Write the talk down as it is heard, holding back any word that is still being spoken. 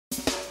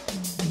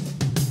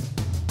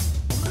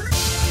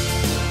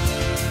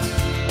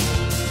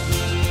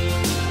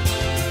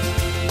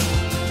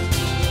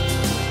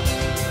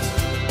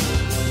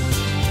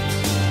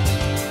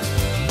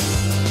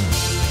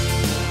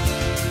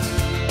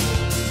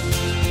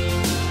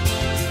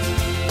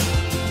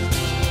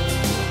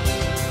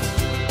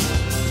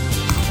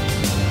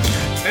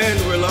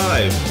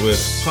live with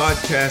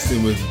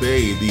Podcasting with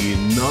Bay, the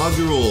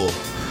inaugural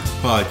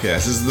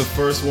podcast. This is the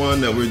first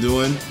one that we're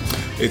doing.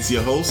 It's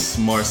your host,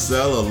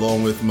 Marcel,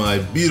 along with my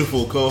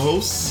beautiful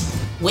co-hosts,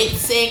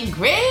 Wits and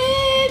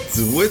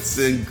Grits. Wits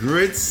and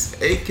Grits,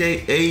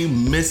 a.k.a.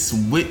 Miss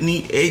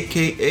Whitney,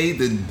 a.k.a.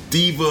 the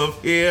diva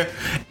of hair,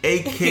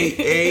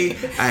 a.k.a.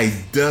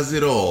 I does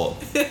it all.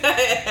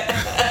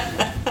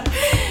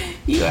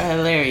 You are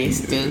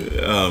hilarious, dude.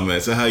 Oh,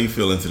 man. So how you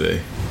feeling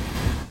today?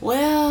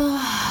 Well,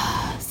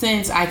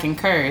 since I can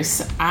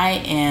curse,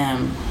 I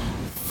am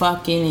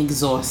fucking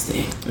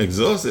exhausted.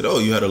 Exhausted? Oh,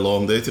 you had a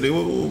long day today?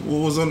 What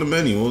was on the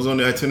menu? What was on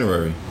the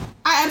itinerary?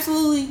 I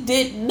absolutely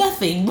did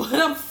nothing, but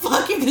I'm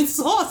fucking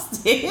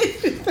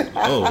exhausted.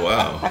 Oh,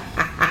 wow.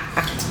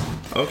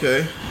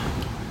 Okay.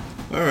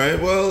 All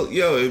right. Well,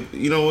 yo,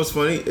 you know what's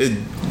funny?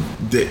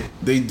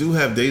 They do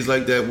have days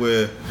like that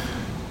where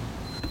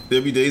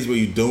there'll be days where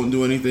you don't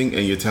do anything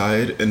and you're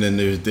tired, and then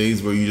there's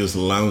days where you just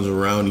lounge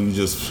around and you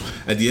just,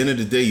 at the end of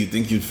the day, you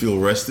think you'd feel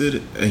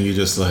rested, and you're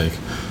just like,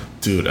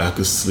 dude, I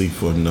could sleep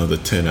for another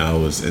 10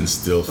 hours and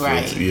still feel,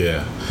 right.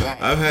 Yeah. Right.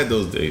 I've had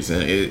those days,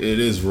 and it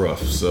is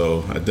rough,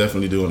 so I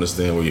definitely do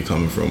understand where you're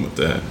coming from with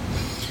that.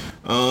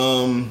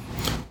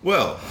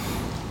 Well,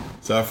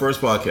 it's our first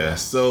podcast.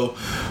 So,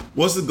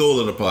 what's the goal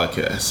of the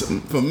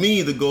podcast? For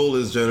me, the goal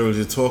is generally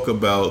to talk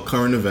about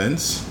current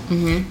events,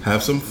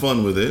 have some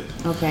fun with it.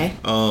 Okay.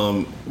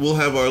 We'll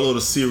have our little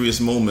serious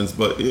moments,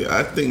 but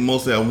I think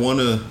mostly I want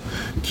to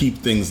keep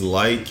things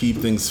light, keep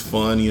things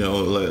fun. You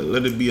know,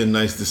 let it be a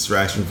nice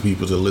distraction for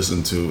people to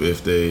listen to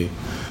if they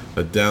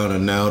are down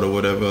and out or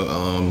whatever.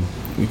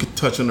 We could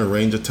touch on a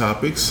range of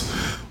topics.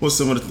 What's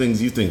some of the things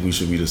you think we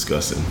should be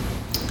discussing?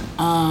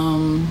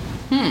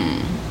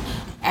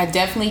 I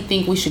definitely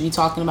think we should be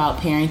talking about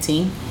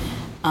parenting.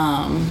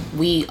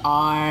 We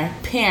are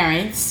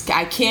parents.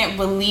 I can't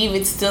believe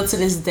it's still to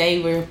this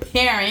day we're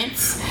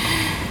parents.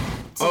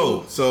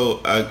 Oh,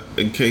 so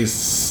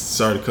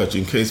sorry to cut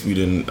you, in case we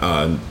didn't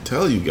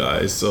tell you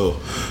guys, so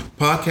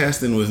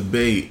Podcasting with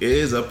Bay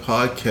is a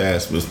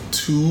podcast with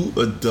two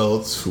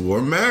adults who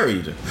are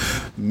married.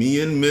 Me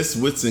and Miss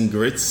Wits and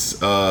Grits,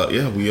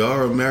 we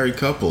are a married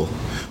couple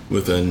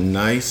with a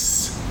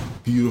nice,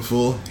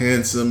 beautiful,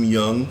 handsome,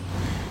 young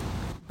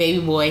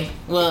baby boy.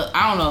 Well,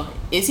 I don't know.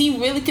 Is he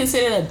really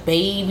considered a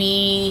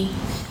baby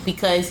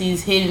because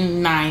he's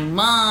hitting 9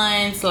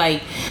 months?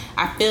 Like,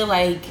 I feel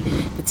like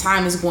the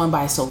time is going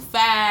by so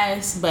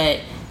fast, but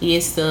he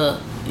is still,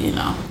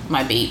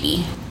 my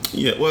baby.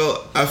 Yeah,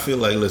 well, I feel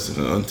like,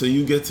 listen, until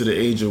you get to the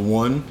age of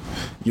 1,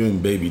 you're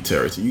in baby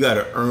territory. You got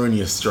to earn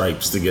your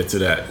stripes to get to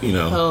that,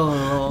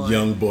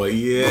 young boy.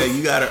 Yeah,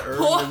 you got to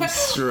earn them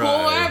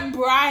stripes.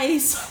 Poor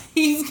Bryce.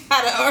 He's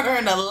got to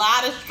earn a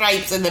lot of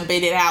stripes in the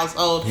Bennett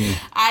household.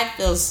 I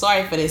feel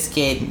sorry for this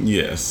kid.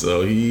 Yeah,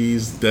 so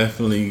he's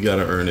definitely got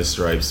to earn his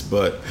stripes.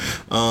 But,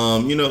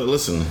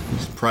 listen,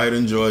 pride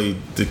and joy,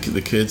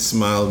 the kid's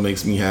smile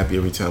makes me happy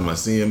every time I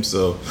see him.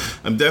 So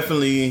I'm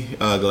definitely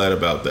glad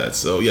about that.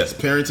 So, yes,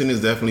 parenting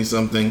is definitely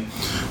something.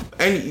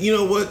 And you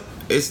know what?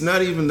 It's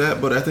not even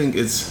that, but I think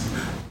it's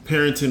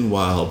parenting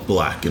while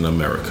black in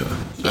America.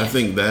 Yeah. I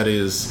think that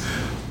is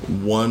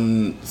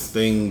one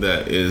thing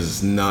that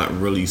is not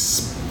really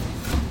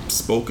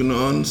spoken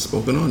on.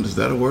 Is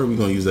that a word? We're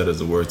going to use that as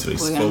a word today.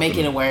 We're going to make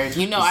it a word.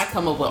 I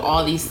come up with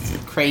all these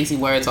crazy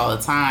words all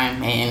the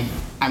time, and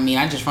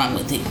I just run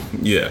with it.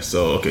 Yeah,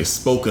 so, okay,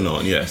 spoken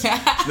on, yes.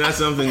 It's not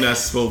something that's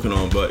spoken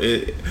on, but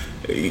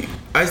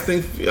I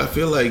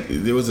feel like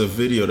there was a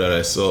video that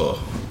I saw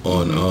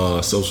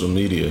on social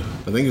media.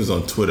 I think it was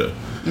on Twitter.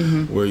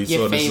 Where you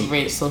Your saw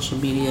favorite social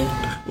media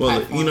Well,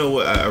 platform. You know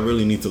what? I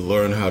really need to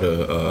learn how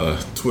to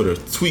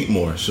tweet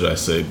more, should I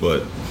say.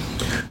 But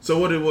so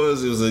what it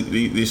was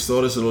they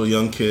saw this little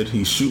young kid.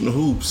 He's shooting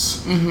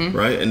hoops,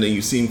 right? And then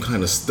you see him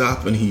kind of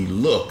stop and he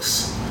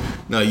looks.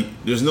 Now,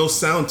 there's no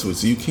sound to it,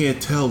 so you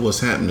can't tell what's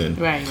happening.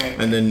 Right.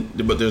 And then,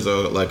 but there's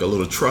a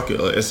little truck, a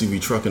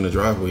SUV truck in the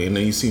driveway, and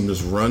then you see him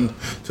just run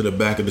to the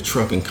back of the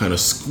truck and kind of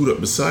scoot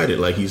up beside it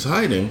like he's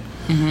hiding.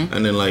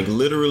 And then, like,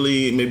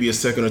 literally maybe a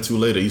second or two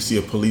later, you see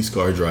a police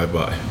car drive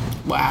by.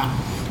 Wow.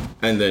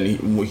 And then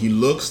he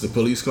looks, the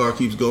police car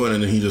keeps going,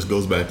 and then he just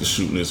goes back to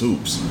shooting his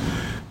hoops.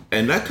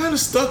 And that kind of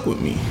stuck with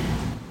me.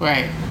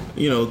 Right.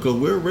 Because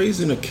we're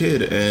raising a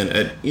kid,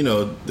 and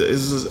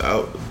this is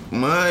out.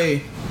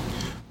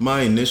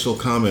 My initial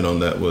comment on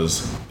that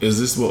was, is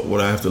this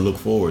what I have to look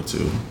forward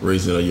to,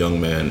 raising a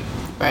young man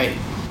right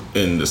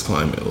in this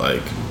climate?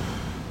 Like,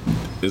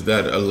 is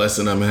that a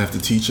lesson I'm going to have to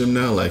teach him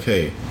now? Like,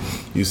 hey,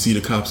 you see the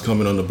cops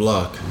coming on the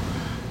block,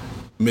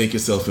 make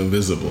yourself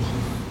invisible.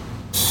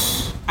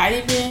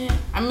 I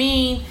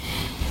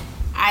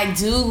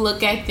do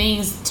look at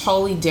things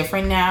totally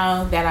different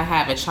now that I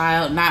have a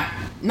child.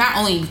 Not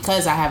only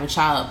because I have a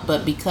child,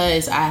 but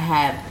because I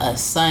have a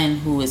son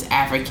who is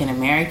African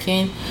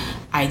American.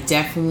 I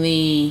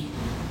definitely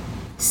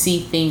see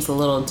things a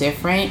little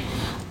different.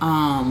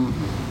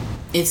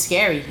 It's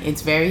scary.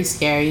 It's very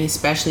scary,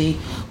 especially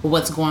with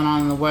what's going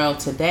on in the world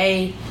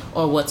today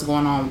or what's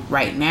going on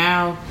right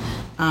now.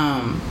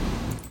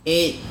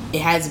 it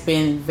has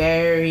been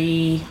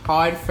very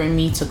hard for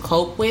me to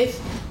cope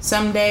with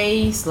some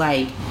days.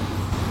 Like,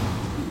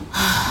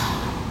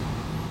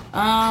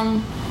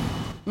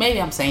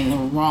 maybe I'm saying the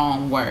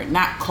wrong word,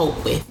 not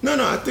cope with. No,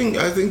 I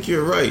think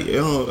you're right.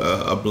 You know,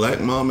 a black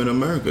mom in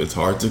America, it's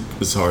hard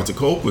to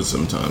cope with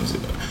sometimes.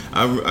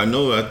 I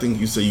know. I think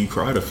you say you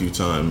cried a few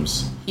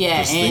times.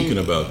 Yeah, just thinking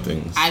about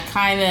things. I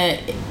kind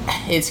of,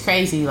 it's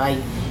crazy. Like,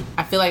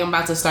 I feel like I'm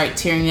about to start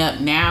tearing up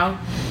now,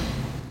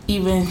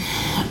 even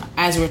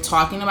as we're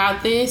talking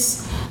about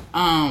this.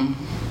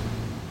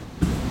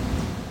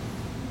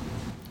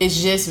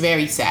 It's just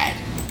very sad.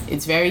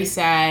 It's very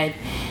sad,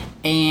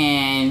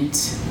 and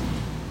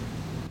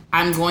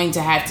I'm going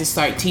to have to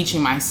start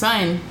teaching my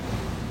son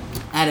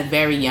at a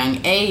very young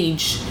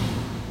age,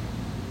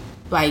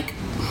 like,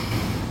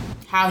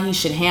 how he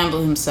should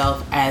handle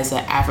himself as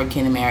an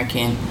African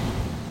American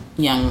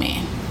young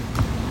man.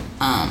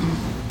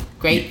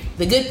 Great.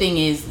 The good thing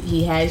is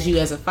he has you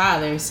as a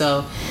father,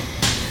 so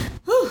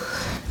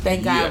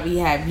thank God we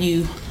have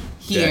you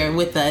here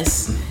with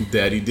us.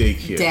 Daddy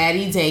daycare.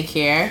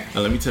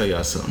 Now let me tell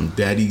y'all something.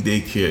 Daddy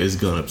daycare is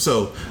gonna.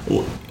 So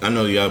I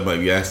know y'all might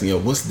be asking,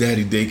 what's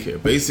daddy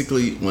daycare?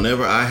 Basically,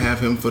 whenever I have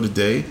him for the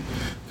day,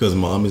 because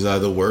mom is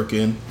either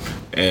working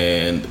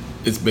and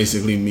it's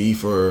basically me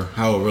for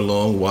however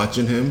long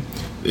watching him,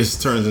 it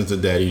turns into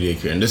daddy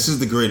daycare. And this is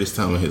the greatest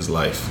time of his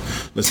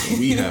life. Listen,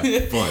 we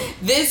have fun.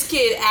 This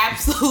kid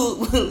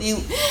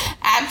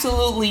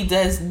absolutely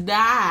does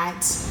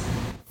not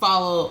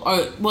follow,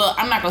 or, well,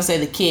 I'm not going to say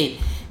the kid.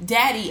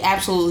 Daddy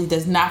absolutely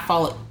does not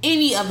follow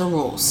any of the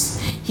rules.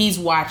 He's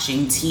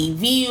watching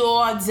TV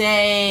all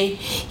day.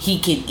 He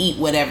can eat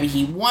whatever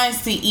he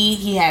wants to eat.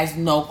 He has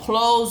no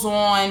clothes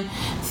on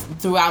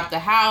throughout the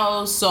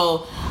house.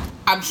 So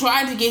I'm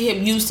trying to get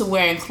him used to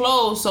wearing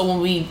clothes, so when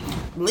we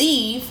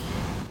leave,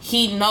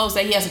 he knows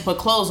that he has to put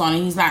clothes on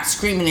and he's not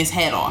screaming his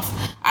head off.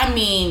 I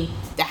mean,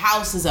 the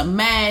house is a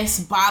mess.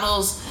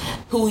 Bottles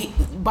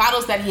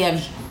that he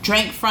has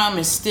drank from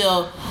is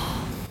still,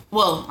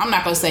 well, I'm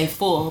not going to say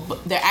full,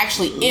 but they're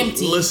actually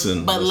empty.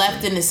 Listen.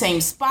 Left in the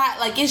same spot.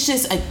 Like, it's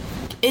just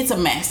it's a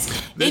mess.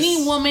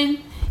 Any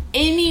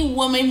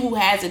woman who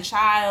has a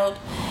child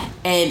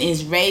and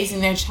is raising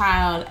their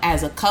child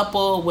as a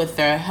couple with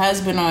their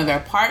husband or their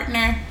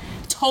partner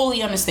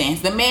totally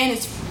understands. The man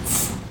is,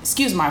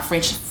 excuse my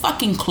French,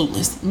 fucking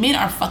clueless. Men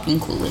are fucking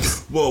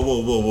clueless. Whoa.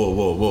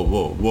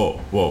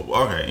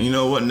 Okay, you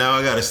know what? Now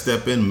I gotta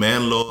step in,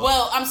 man law.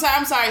 Well, I'm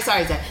sorry.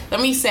 Let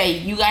me say,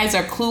 you guys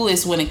are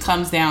clueless when it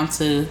comes down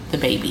to the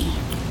baby.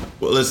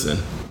 Well, listen.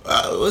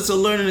 It's a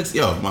learning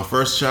my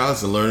first child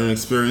is a learning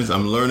experience.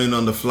 I'm learning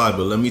on the fly,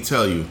 but let me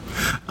tell you,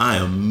 I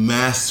am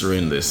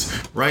mastering this.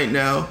 Right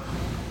now,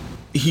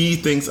 he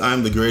thinks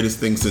I'm the greatest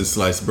thing since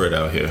sliced bread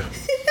out here.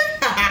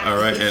 All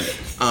right, and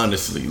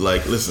honestly,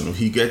 like, listen,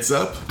 he gets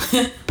up,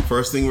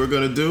 first thing we're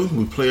gonna do,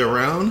 we play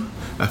around,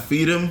 I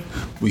feed him,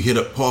 we hit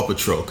up Paw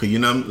Patrol. Cause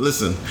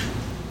listen,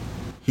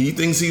 he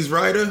thinks he's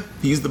Ryder,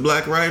 he's the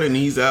Black Ryder, and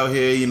he's out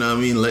here,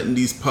 letting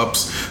these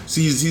pups,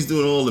 see, he's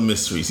doing all the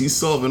mysteries, he's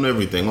solving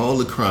everything, all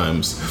the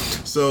crimes.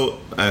 So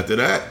after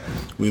that,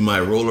 we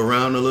might roll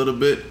around a little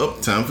bit.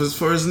 Time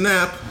for his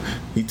nap.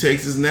 He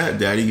takes his nap,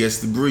 daddy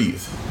gets to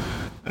breathe.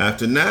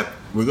 After nap,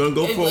 we're gonna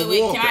go for a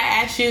walk. Can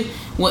I ask you,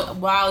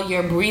 while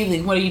you're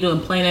breathing, what are you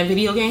doing? Playing that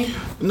video game?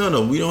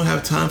 No, we don't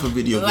have time for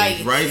video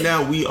games. Right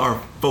now, we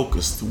are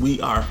focused. We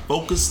are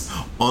focused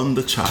on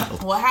the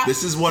child.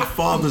 This is what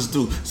fathers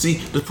do. See,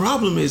 the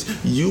problem is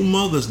you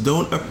mothers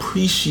don't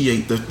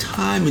appreciate the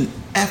time and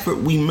effort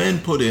we men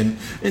put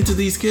into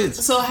these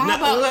kids. So how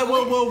about...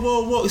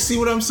 Whoa. See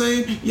what I'm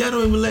saying? Y'all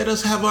don't even let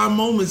us have our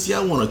moments.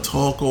 Y'all want to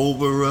talk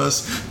over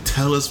us,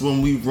 tell us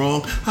when we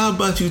wrong. How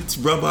about you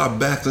rub our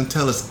backs and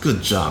tell us,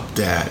 good job,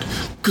 Dad.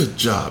 Good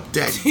job,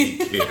 Dad.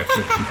 Good job,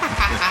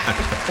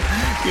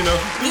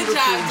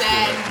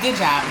 Dad. Good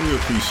job. We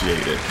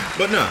appreciate it.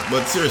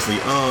 But seriously,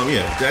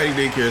 daddy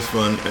daycare is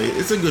fun.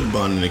 It's a good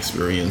bonding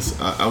experience.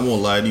 I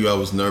won't lie to you, I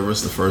was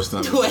nervous the first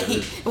time.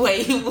 Wait.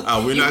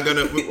 We're not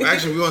gonna.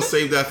 Actually, we're gonna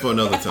save that for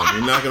another time.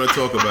 We're not gonna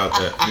talk about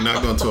that.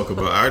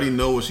 I already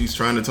know what she's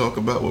trying to talk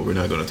about, but we're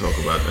not gonna talk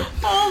about that.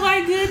 Oh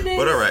my goodness.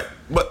 But all right.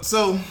 But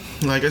so,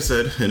 like I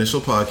said,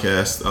 initial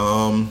podcast.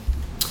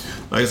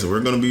 Like I said, we're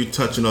going to be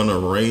touching on a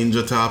range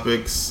of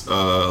topics. A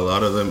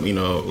lot of them, a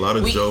lot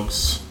of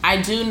jokes. I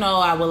do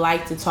know I would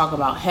like to talk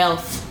about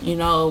health.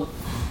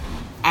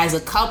 As a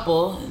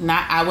couple,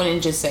 I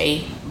wouldn't just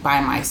say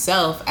by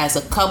myself. As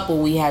a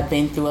couple, we have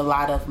been through a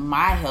lot of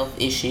my health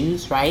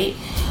issues, right?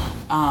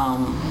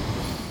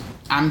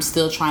 I'm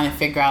still trying to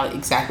figure out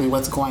exactly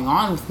what's going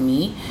on with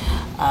me.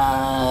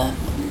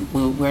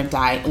 We're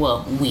dying.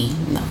 Well,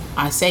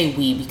 I say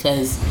we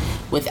because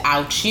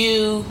without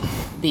you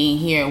being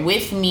here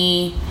with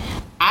me,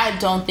 I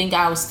don't think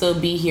I would still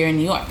be here in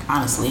New York,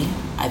 honestly.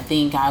 I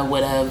think I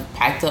would have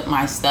packed up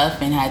my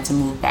stuff and had to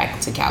move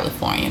back to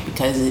California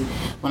because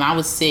when I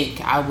was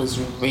sick, I was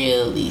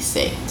really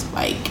sick,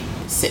 like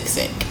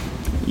sick.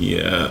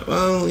 Yeah,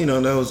 well,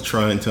 that was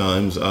trying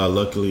times.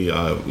 Luckily,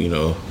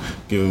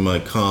 given my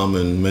calm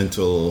and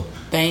mental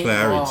Thank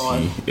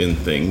clarity God. in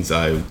things,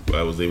 I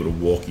was able to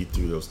walk you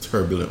through those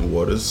turbulent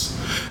waters.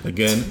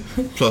 Again,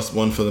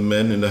 +1 for the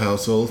men in the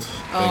household.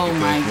 Oh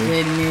my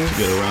goodness.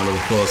 Get a round of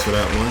applause for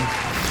that one.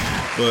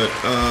 But,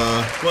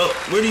 well,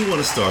 where do you want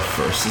to start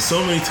first? There's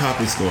so many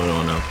topics going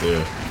on out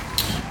there.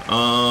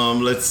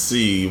 Let's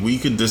see. We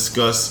could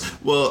discuss.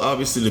 Well,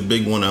 obviously, the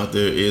big one out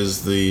there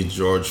is the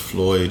George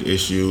Floyd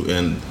issue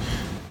and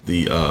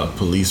the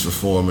police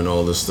reform and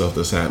all this stuff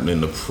that's happening.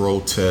 The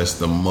protests,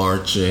 the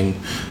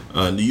marching.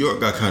 New York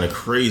got kind of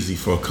crazy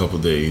for a couple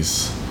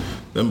days.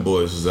 Them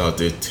boys was out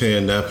there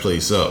tearing that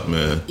place up,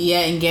 man.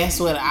 Yeah, and guess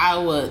what?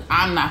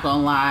 I'm not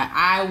gonna lie.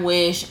 I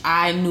wish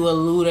I knew a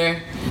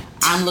looter.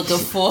 I'm looking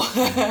for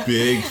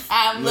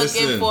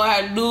looking for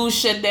a new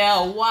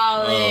Chanel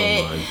wallet.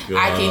 Oh my God.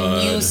 I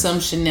can use some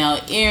Chanel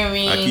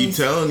earrings. I keep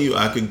telling you,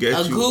 I could get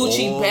a you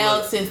Gucci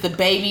belt since the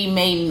baby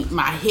made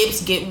my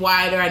hips get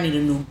wider. I need a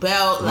new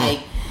belt.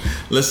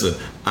 Listen,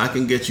 I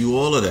can get you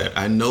all of that.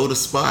 I know the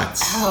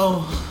spots.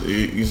 Oh.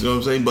 You know what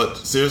I'm saying? But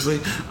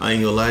seriously, I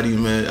ain't gonna lie to you,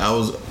 man. I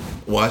was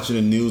watching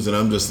the news and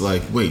I'm just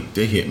like, wait,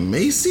 they hit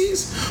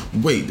Macy's?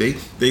 Wait, they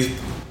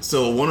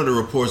so one of the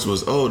reports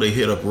was, they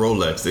hit up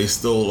Rolex. They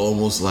stole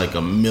almost like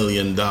 $1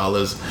 million.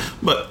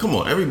 But come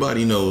on,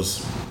 everybody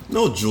knows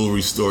no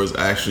jewelry store is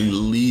actually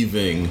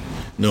leaving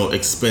no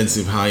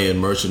expensive high-end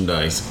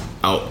merchandise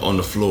out on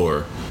the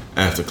floor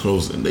after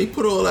closing. They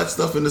put all that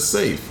stuff in the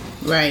safe.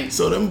 Right.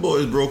 So them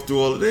boys broke through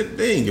all of it.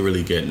 They ain't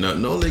really getting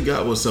nothing. All they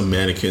got was some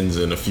mannequins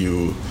and a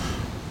few,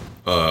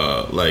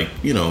 what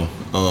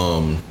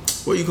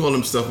do you call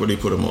them stuff where they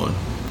put them on?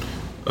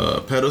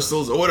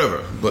 Pedestals or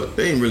whatever. But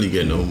they ain't really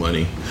getting no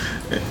money.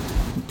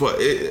 But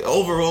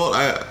overall,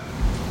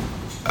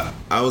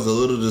 I was a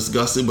little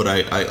disgusted, but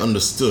I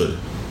understood.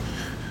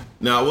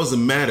 Now, I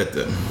wasn't mad at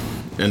them.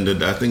 And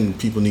I think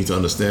people need to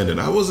understand it.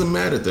 I wasn't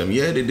mad at them.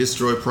 Yeah, they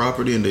destroyed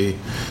property and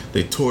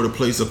they tore the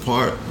place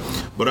apart.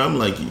 But I'm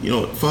like,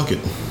 fuck it.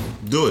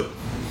 Do it.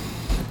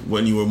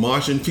 When you were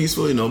marching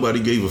peacefully, nobody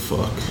gave a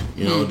fuck.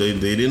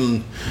 They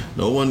didn't,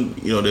 no one,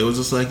 they was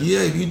just like, yeah,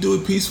 if you do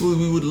it peacefully,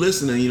 we would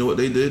listen. And you know what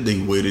they did? They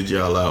waited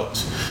y'all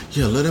out.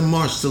 Yeah, let them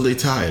march till they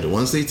tired.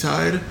 Once they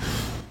tired,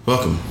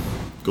 fuck them.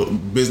 Go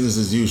business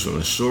as usual.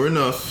 And sure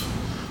enough,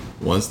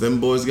 once them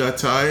boys got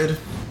tired,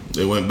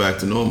 they went back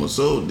to normal.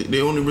 So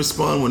they only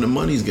respond when the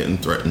money's getting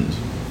threatened.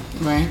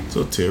 Right.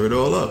 So tear it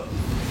all up.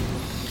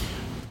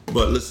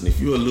 But listen, if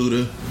you're a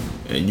looter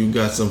and you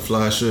got some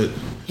fly shit,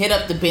 hit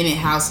up the Bennett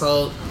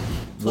household.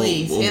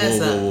 Please, hit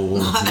us up.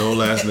 Whoa. No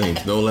last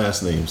names. No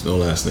last names. No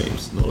last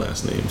names. No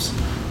last names.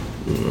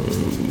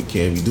 We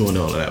can't be doing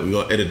all of that. We're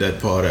going to edit that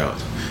part out.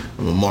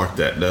 I'm going to mark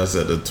that. That's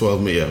at the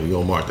 12 minute. Yeah, we're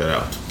going to mark that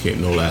out. Can't,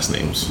 no last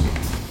names.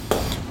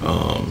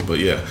 But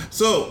yeah.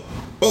 So,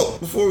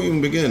 before we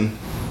even begin,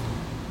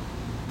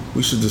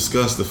 we should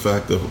discuss the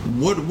fact of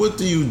what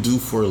do you do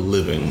for a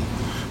living,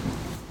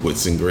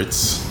 Wits and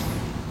Grits?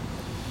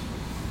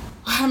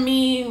 I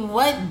mean,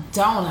 what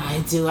don't I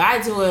do?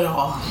 I do it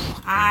all.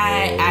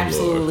 I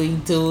absolutely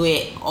do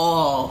it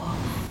all.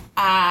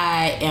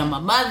 I am a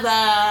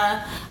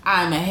mother.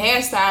 I'm a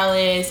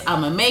hairstylist.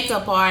 I'm a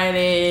makeup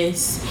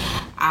artist.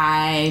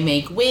 I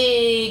make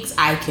wigs.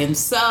 I can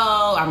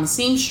sew. I'm a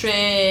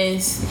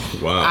seamstress.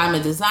 Wow. I'm a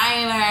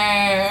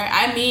designer.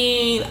 I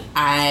mean,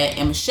 I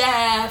am a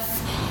chef.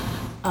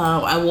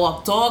 I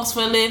walk dogs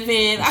for a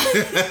living.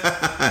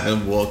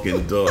 I'm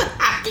walking dog.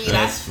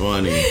 That's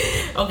funny.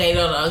 Okay,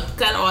 no.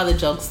 Cut all the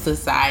jokes to the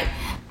side.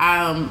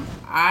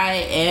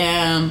 I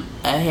am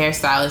a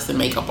hairstylist and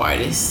makeup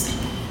artist.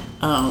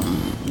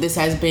 This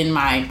has been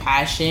my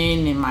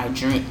passion and my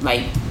dream.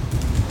 Like,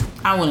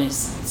 I want to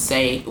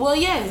say, well,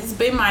 yeah, it's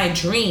been my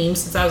dream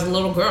since I was a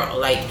little girl.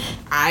 Like,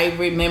 I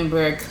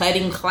remember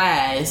cutting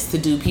class to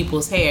do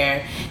people's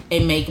hair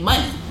and make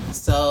money.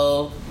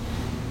 So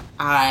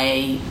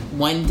I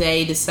one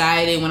day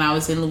decided when I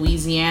was in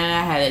Louisiana,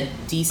 I had a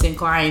decent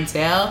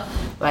clientele.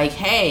 Like,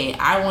 hey,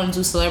 I want to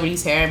do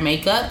celebrities' hair and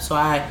makeup. So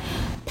I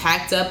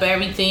packed up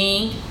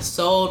everything,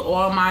 sold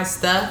all my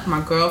stuff.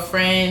 My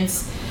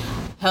girlfriends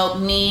helped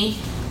me.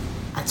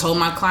 I told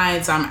my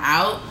clients I'm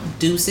out,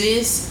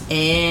 deuces,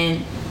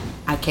 and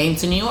I came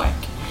to New York.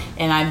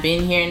 And I've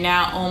been here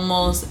now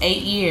almost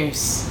 8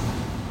 years.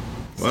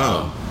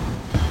 Wow.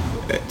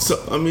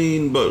 So, I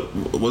mean, but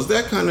was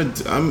that kind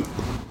of,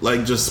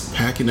 like just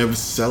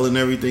selling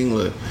everything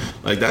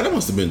like that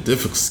must have been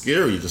difficult,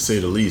 scary to say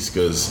the least,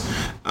 because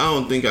I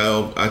don't think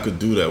I could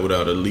do that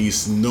without at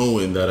least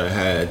knowing that I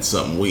had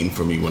something waiting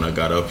for me when I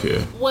got up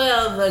here.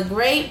 Well, the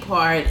great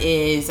part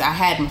is I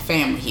had my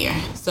family here.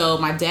 So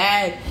my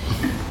dad,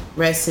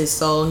 rest his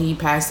soul, he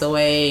passed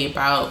away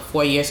about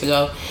 4 years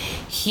ago.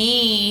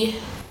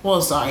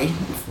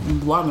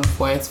 Long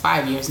before, it's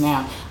 5 years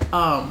now.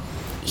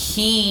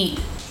 He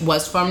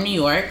was from New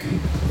York.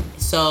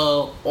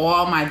 So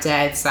all my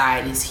dad's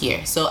side is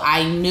here. So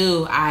I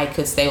knew I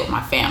could stay with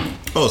my family.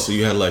 Oh, so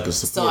you had like a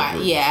support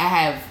group. I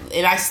have,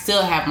 and I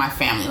still have my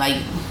family.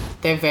 Like,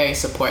 They're very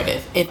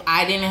supportive. If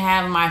I didn't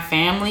have my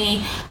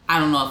family, I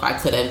don't know if I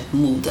could have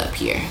moved up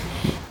here.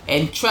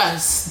 And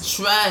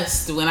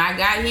trust, when I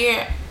got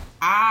here,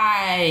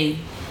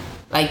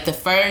 like the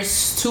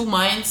first 2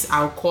 months,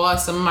 I would call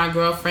some of my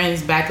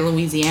girlfriends back in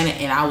Louisiana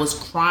and I was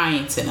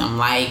crying to them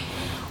like,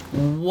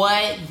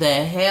 what the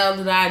hell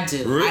did I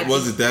do? Really?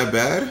 Was it that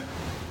bad?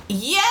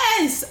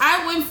 Yes.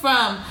 I went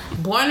from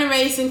born and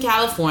raised in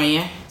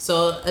California,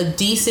 so a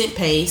decent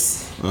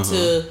pace,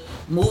 to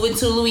moving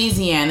to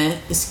Louisiana.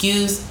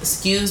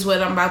 Excuse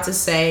what I'm about to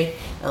say.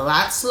 A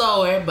lot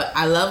slower, but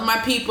I love my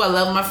people. I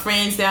love my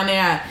friends down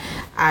there.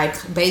 I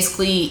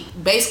basically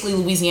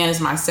Louisiana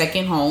is my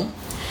second home.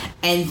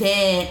 And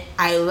then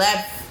I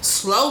left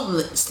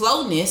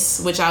slowness,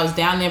 which I was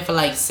down there for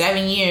like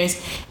 7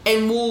 years,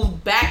 and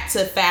moved back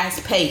to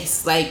fast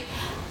pace. Like,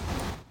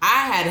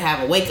 I had to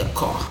have a wake-up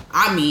call.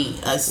 I mean,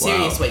 a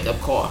serious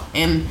wake-up call.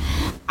 And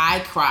I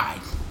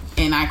cried.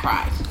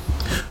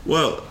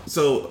 Well,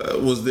 so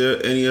was there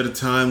any other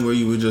time where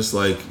you were just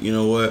like, you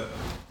know what?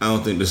 I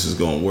don't think this is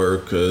going to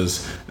work,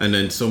 and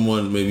then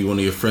someone, maybe one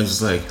of your friends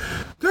was like,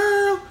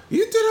 girl,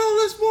 you did all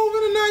this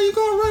moving and now you're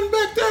going to run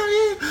back down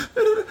here.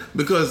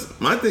 Because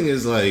my thing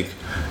is like,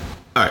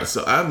 all right,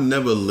 so I've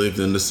never lived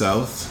in the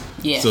South.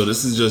 Yeah. So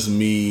this is just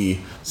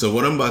me. So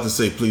what I'm about to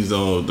say, please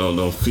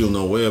don't feel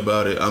no way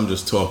about it. I'm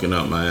just talking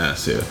out my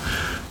ass here.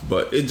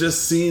 But it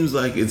just seems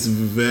like it's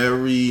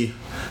very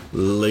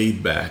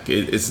laid back.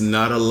 It's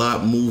not a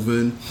lot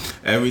moving.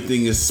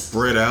 Everything is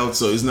spread out.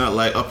 So it's not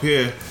like up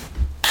here,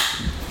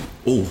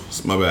 oh,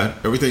 my bad.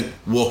 Everything,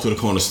 walk to the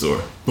corner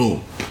store.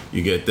 Boom.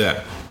 You get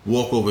that.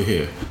 Walk over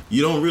here.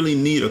 You don't really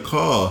need a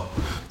car.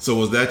 So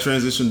was that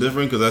transition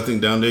different? Because I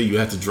think down there you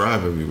had to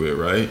drive everywhere,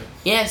 right?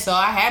 Yeah, so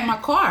I had my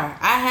car.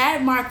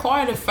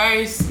 The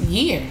first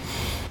year.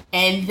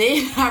 And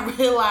then I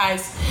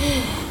realized,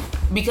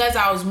 because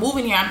I was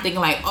moving here, I'm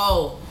thinking like,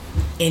 oh,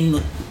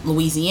 in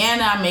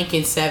Louisiana, I'm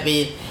making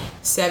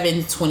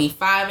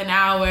 $7.25 an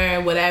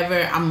hour,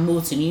 whatever. I'm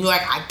moving to New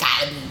York, I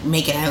gotta be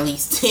making at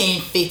least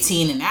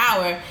 $10-15 an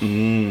hour.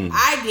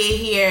 I get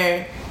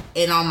here,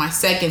 and on my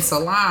second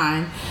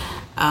salon,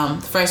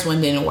 the first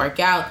one didn't work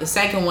out. The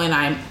second one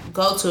I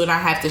go to and I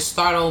have to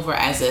start over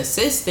as an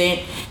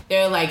assistant.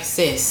 They're like,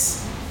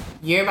 sis,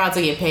 you're about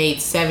to get paid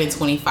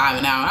 $7.25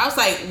 an hour. I was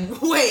like,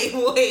 wait,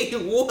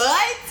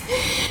 what?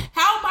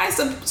 How am I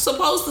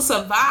supposed to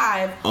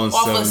survive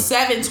off of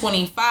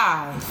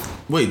 $7.25?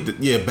 Wait,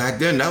 yeah, back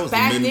then that was the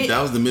minimum wage.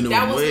 That was minimum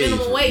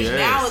wage. Yes.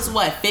 Now it's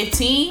what,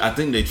 15? I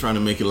think they're trying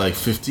to make it like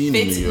 15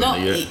 in New York. No,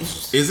 yeah.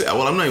 Is it?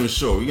 Well, I'm not even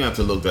sure. We're gonna have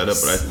to look that up.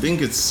 But I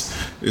think it's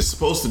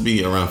supposed to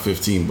be around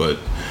 15. But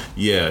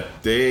yeah,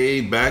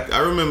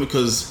 I remember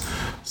because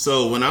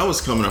so when I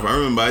was coming up, I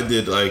remember I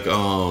did like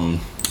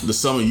the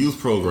summer youth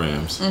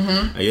programs.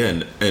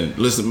 Yeah, and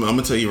listen, I'm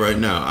gonna tell you right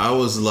now, I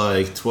was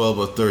like 12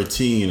 or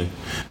 13,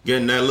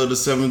 getting that little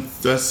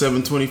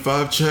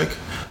 $7.25 check.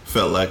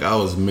 Felt like I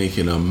was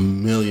making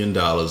 $1 million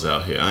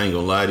out here. I ain't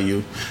gonna lie to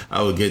you.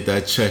 I would get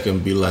that check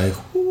and be like,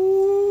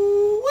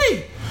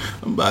 wait,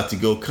 I'm about to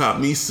go cop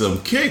me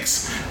some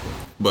kicks.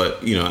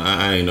 But you know,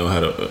 I ain't know how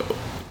to.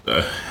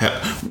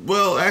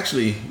 Well,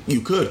 actually,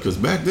 you could, because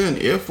back then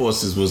Air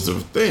Forces was the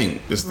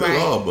thing. It's still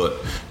all,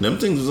 but them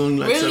things was only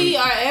like. Really,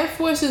 are Air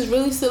Forces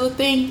really still a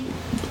thing?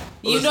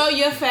 You know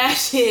your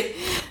fashion.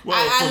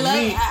 Well,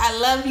 I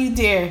love you,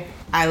 dear.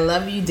 I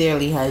love you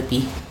dearly,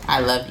 hubby. I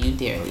love you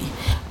dearly.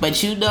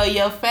 But you know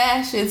your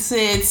fashion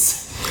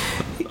sense.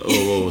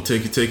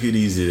 Take it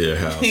easy there,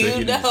 Hal.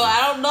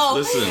 I don't know.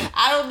 Listen,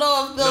 I don't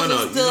know if those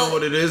are still. You know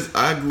what it is?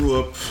 I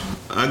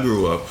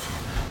grew up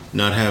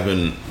not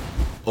having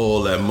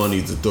all that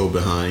money to throw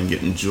behind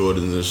getting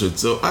Jordans and shit.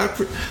 So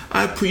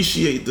I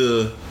appreciate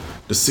the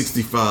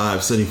 $65,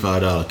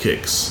 $75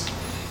 kicks.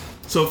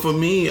 So for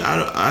me,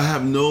 I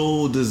have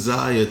no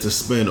desire to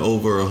spend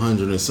over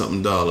 $100 and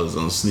something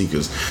on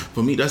sneakers.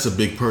 For me, that's a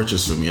big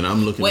purchase for me, and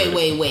I'm looking. Wait.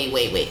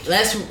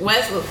 Let's.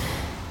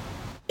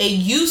 It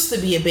used to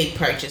be a big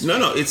purchase.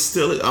 No, it's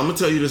still. I'm gonna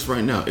tell you this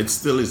right now. It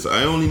still is.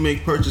 I only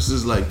make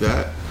purchases like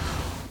that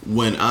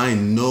when I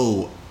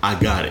know I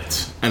got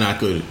it and I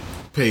could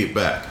pay it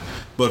back.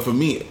 But for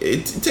me,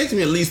 it takes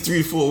me at least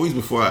 3 or 4 weeks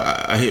before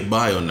I hit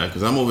buy on that,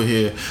 because I'm over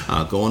here.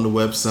 I go on the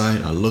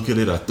website, I look at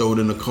it, I throw it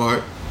in the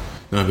cart.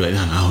 And I'll be like,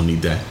 nah, I don't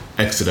need that.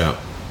 Exit out.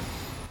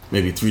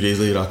 Maybe 3 days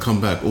later, I'll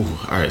come back. Oh,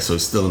 all right, so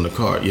it's still in the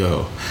cart.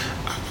 Yo,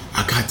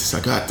 I got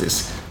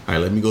this. All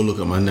right, let me go look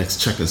at my next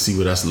check and see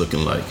what that's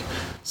looking like.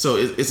 So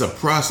it's a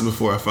process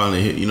before I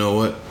finally hit, you know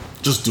what?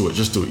 Just do it.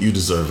 You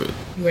deserve it.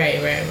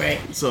 Right.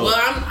 So,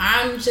 well,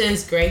 I'm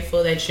just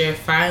grateful that you're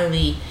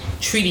finally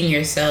treating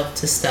yourself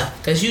to stuff,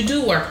 because you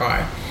do work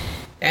hard.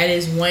 That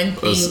is one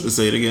thing.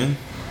 Say it again.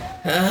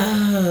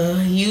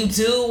 You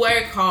do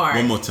work hard.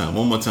 One more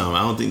time.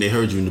 I don't think they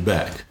heard you in the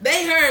back.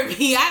 They heard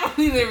me. I don't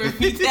need to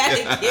repeat that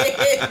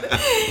again.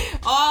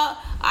 All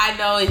I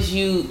know is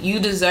you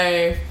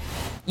deserve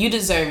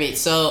it.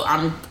 So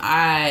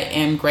I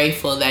am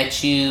grateful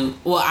that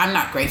I'm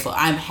not grateful.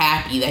 I'm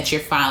happy that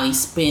you're finally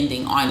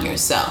spending on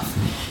yourself.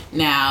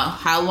 Now,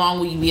 how long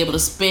will you be able to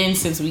spend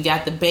since we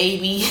got the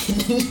baby?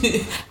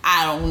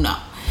 I don't know.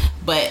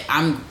 But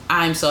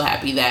I'm so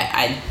happy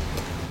that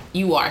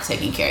you are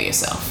taking care of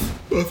yourself.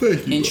 Well,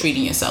 thank you. And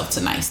treating yourself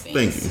to nice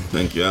things.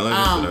 Thank you. I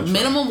like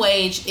minimum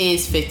wage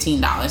is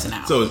 $15 an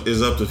hour. So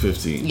it's up to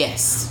 15.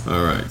 Yes.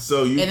 All right.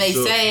 So they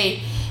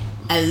say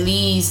at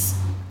least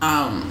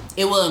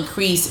it will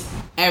increase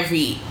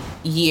every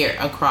year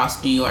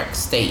across New York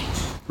State.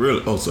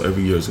 Really? Oh, so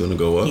every year it's going to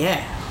go up?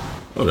 Yeah.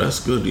 Oh, that's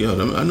good. Yeah,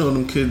 I know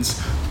them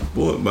kids.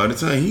 Boy, by the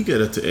time he get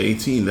up to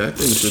 18, that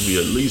thing should be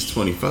at least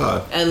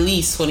 25. At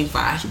least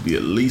 25. Should be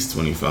at least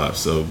 25.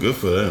 So good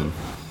for them.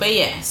 But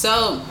yeah,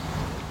 so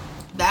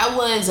that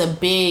was a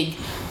big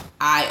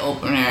eye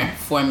opener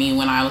for me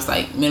when I was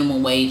like,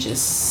 minimum wage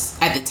is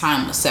at the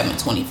time was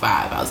 $7.25.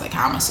 I was like,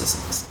 how am I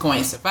going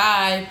to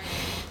survive?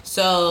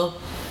 So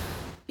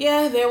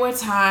yeah, there were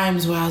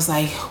times where I was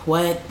like,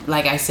 what?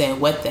 Like I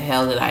said, what the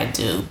hell did I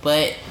do?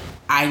 But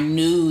I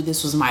knew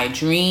this was my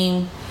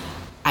dream.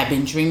 I've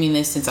been dreaming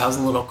this since I was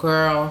a little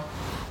girl.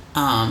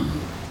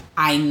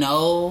 I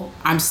know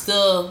I'm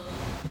still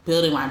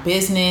building my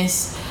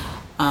business.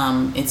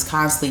 It's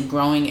constantly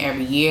growing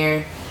every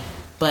year.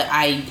 But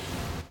I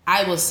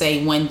will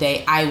say one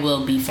day I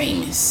will be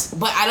famous.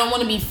 But I don't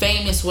want to be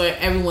famous where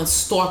everyone's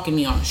stalking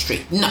me on the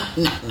street. No.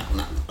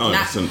 Oh,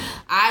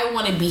 I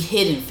want to be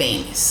hidden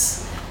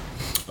famous.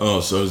 Oh,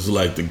 so it's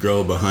like the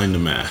girl behind the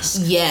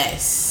mask.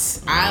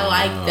 Yes. I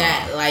like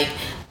that. Like,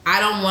 I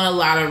don't want a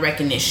lot of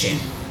recognition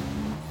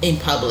in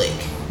public.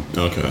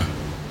 Okay.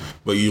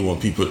 But you want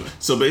people...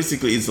 So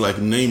basically, it's like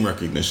name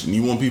recognition.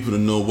 You want people to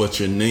know what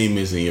your name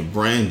is and your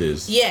brand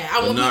is. Yeah.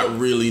 I want not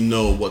really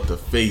know what the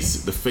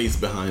face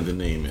behind the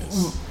name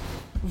is.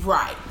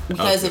 Right.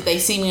 Because if they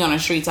see me on the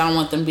streets, I don't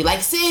want them to be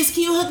like, sis,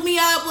 can you hook me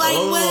up? Like,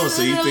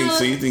 so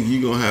you think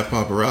you're going to have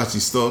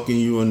paparazzi stalking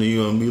you and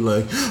you're going to be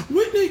like,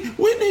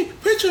 Whitney,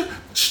 picture.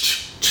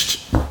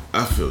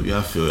 I feel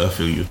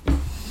you.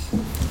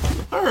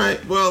 All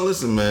right. Well,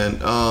 listen, man.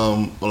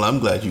 Well, I'm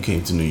glad you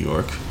came to New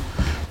York.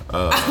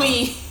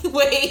 Wait.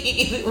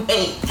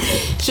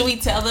 Should we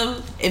tell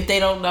them if they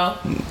don't know?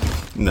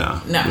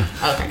 No.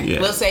 Okay. Yeah.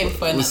 We'll save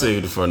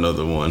it for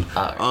another one.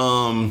 All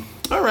right.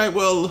 All right.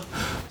 Well,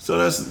 so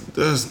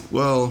that's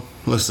well.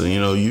 Listen,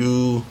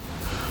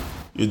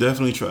 you're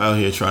definitely out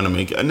here trying to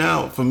make it.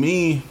 Now, for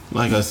me,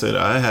 like I said,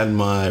 I had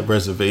my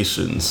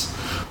reservations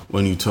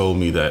when you told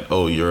me that,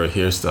 oh, you're a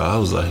hairstyle. I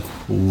was like,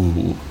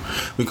 ooh,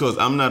 because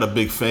I'm not a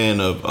big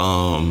fan of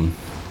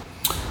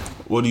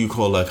what do you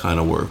call that kind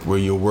of work where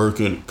you're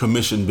working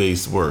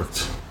commission-based work?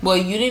 Well,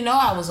 you didn't know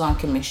I was on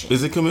commission.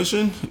 Is it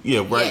commission?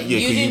 Yeah, right. Yeah,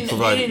 you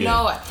didn't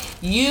know.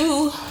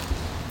 You,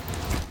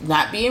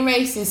 not being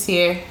racist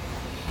here,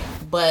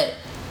 but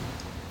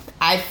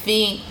I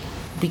think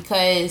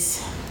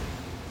because...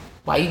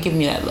 Why you giving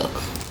me that look?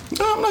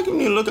 No, I'm not giving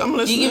you a look. I'm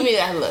listening. You give me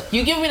that look.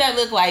 You give me that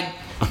look like,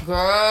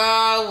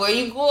 girl, where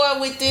you going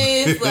with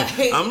this?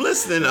 Like, I'm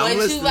listening.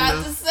 What you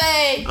about to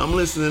say? I'm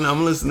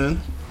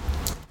listening.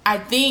 I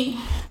think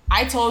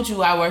I told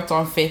you I worked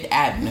on 5th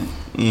Avenue.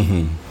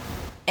 Mm-hmm.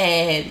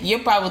 And you're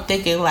probably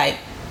thinking like,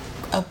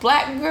 a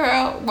black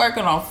girl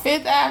working on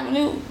 5th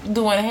Avenue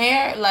doing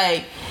hair?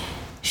 Like,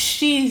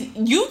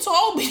 you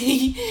told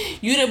me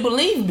you didn't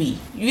believe me.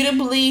 You didn't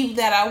believe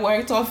that I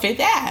worked on 5th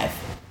Ave.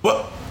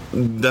 Well,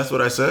 that's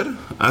what I said.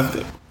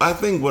 I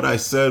think what I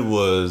said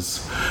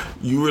was,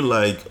 you were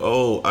like,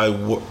 "Oh,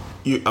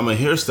 I'm a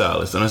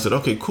hairstylist," and I said,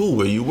 "Okay, cool.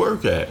 Where you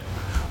work at?"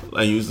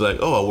 And you was like,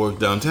 "Oh, I work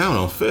downtown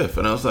on 5th,"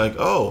 and I was like,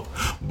 "Oh,"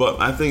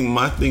 but I think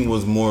my thing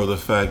was more of the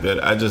fact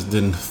that I just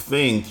didn't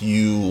think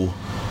you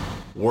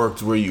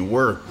worked where you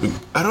work.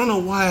 I don't know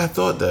why I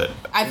thought that.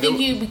 I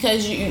think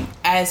because you,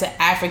 as an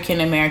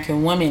African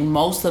American woman,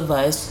 most of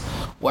us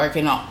work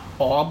in an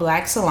all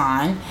black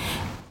salon.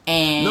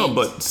 And no,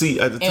 but see,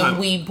 at the time,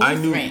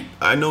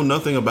 I know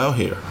nothing about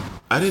hair.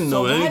 I didn't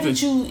know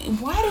anything.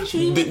 Why did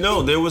you even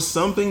No, there was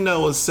something that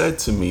was said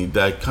to me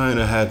that kind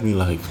of had me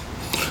like,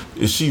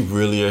 is she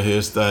really a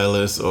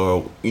hairstylist,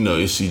 or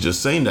is she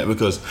just saying that?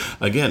 Because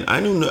again,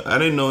 I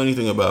didn't know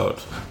anything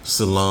about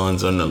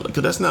salons or nothing,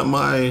 because that's not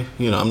my,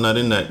 I'm not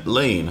in that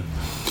lane.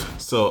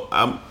 So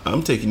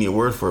I'm taking your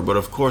word for it, but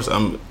of course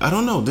I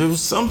don't know. There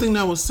was something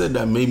that was said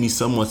that made me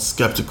somewhat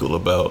skeptical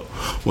about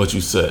what you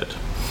said.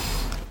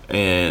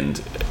 And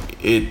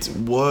it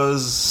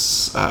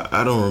was,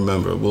 I don't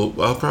remember.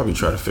 I'll probably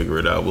try to figure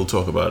it out. We'll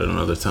talk about it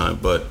another time.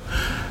 But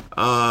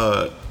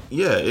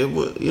yeah, it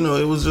was,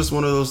 it was just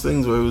one of those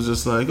things where it was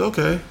just like,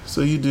 okay, so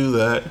you do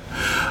that.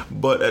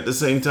 But at the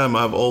same time,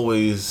 I've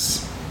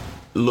always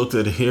looked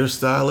at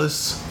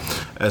hairstylists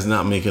as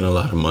not making a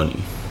lot of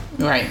money.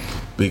 Right.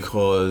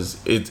 Because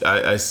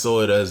I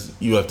saw it as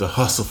you have to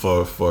hustle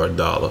for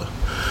 $1.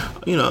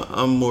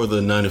 I'm more the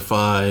 9 to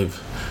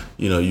 5.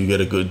 You get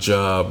a good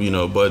job,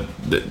 but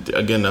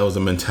again, that was a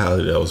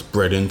mentality that was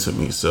bred into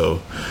me. So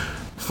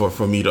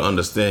for me to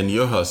understand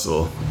your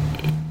hustle,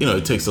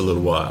 it takes a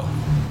little while.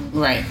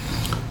 Right.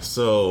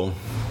 So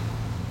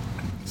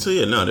So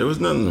yeah, no, there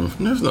was nothing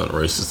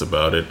racist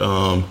about it.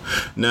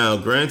 Now,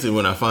 granted,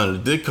 when I finally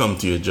did come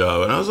to your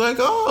job, and I was like,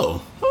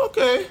 oh,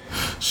 okay,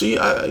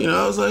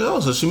 I was like, oh,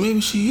 so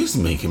she is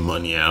making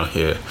money out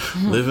here,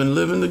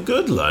 living the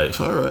good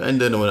life, all right. And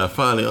then when I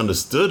finally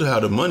understood how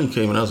the money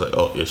came, and I was like,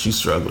 oh yeah, she's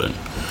struggling,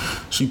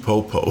 she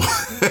po-po.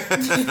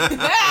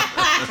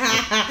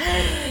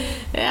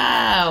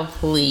 Oh,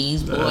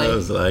 please, boy. I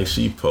was like,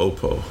 she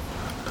po-po.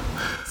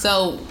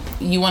 So,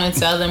 you want to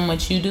tell them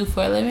what you do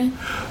for a living?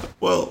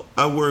 Well,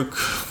 I work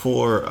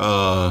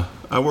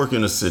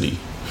in a city.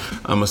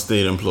 I'm a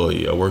state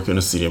employee. I work in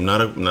a city. I'm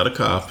not a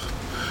cop,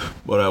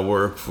 but I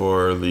work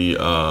for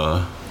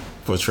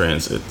for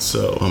transit.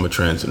 So I'm a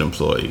transit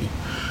employee.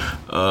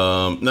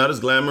 Not as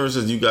glamorous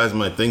as you guys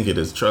might think it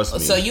is. Trust me.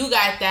 So you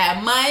got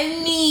that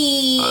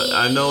money.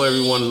 I know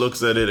everyone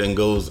looks at it and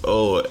goes,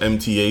 "Oh,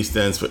 MTA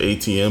stands for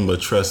ATM," but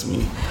trust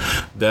me,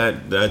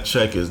 that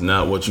check is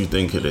not what you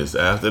think it is.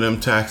 After them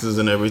taxes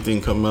and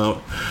everything come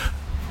out,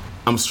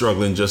 I'm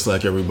struggling just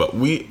like everybody.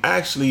 We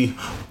actually,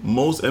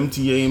 most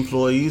MTA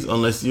employees,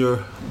 unless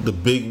you're the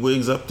big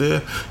wigs up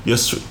there,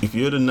 if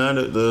you're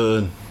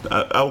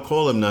I'll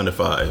call them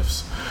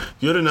 9-to-5s. If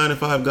you're the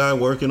 9-to-5 guy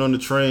working on the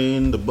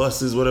train, the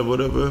buses,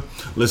 whatever,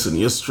 listen,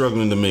 you're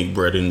struggling to make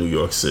bread in New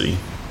York City.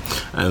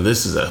 And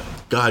this is a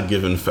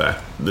God-given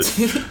fact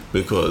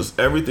because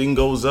everything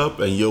goes up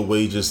and your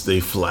wages stay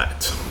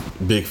flat.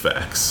 Big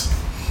facts.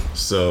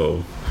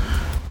 So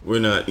we're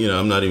not,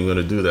 I'm not even going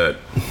to do that.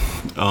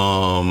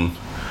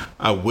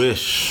 I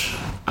wish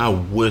I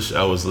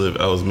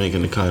was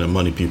making the kind of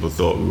money people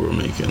thought we were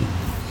making,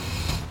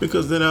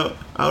 because then I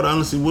would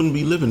honestly wouldn't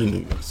be living in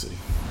New York City.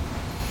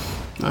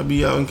 I'd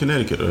be out in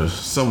Connecticut or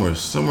somewhere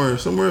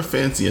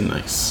fancy and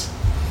nice.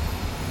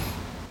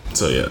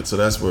 So yeah, so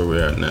that's where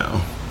we're at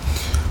now.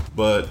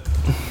 But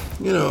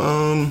New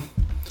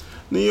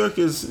York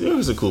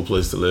is a cool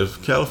place to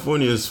live.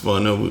 California is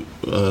fun.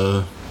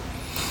 But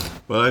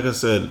like I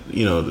said,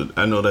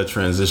 I know that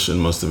transition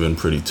must have been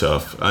pretty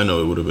tough. I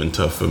know it would have been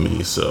tough for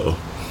me. So,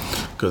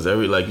 because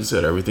like you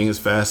said, everything is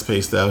fast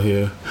paced out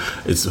here.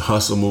 It's a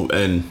hustle move,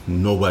 and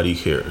nobody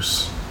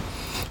cares.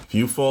 If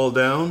you fall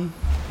down,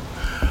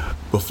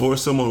 before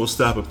someone will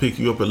stop and pick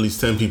you up, at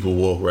least 10 people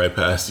walk right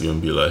past you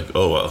and be like,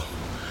 "Oh well,"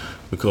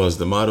 because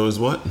the motto is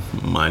what?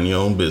 Mind your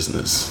own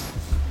business.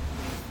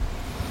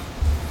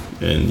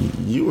 And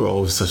you were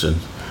always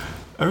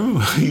I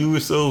remember you were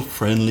so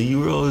friendly. You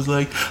were always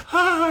like,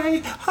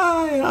 hi.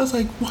 And I was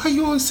like, why are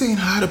you always saying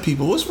hi to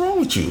people? What's wrong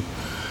with you?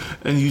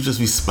 And you just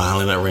be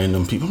smiling at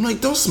random people. I'm like,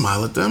 don't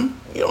smile at them.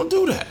 You don't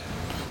do that.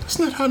 That's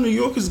not how New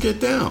Yorkers get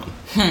down.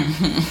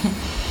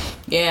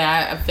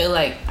 Yeah, I feel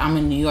like I'm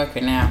a New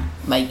Yorker now.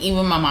 Like,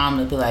 even my mom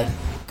would be like,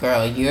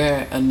 girl,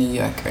 you're a New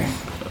Yorker.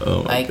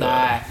 Oh my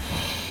God.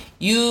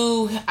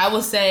 I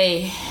would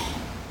say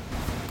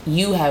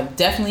you have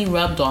definitely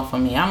rubbed off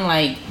on me. I'm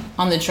like,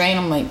 on the train,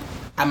 I'm like,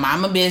 I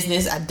mind my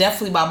business. I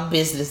definitely mind my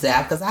business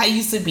now, because I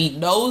used to be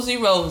nosy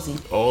Rosie.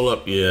 All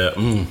up, yeah.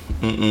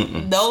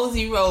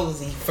 Nosy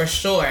Rosie, for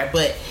sure.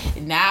 But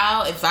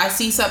now, if I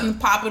see something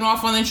popping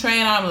off on the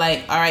train, I'm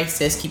like, all right,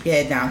 sis, keep your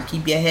head down.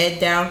 Keep your head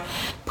down.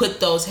 Put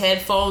those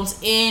headphones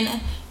in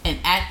and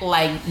act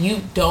like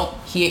you don't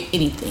hear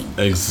anything.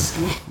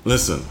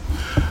 Listen,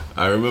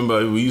 I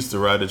remember we used to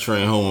ride the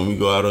train home when we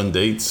go out on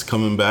dates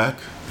coming back.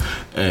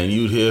 And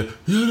you'd hear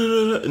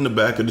in the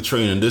back of the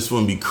train, and this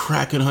one be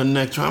cracking her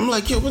neck. I'm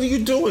like, yo, what are you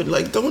doing?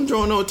 Like, don't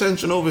draw no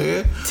attention over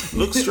here.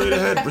 Look straight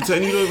ahead.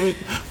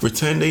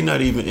 Pretend they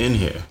not even in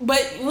here.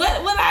 But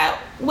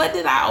what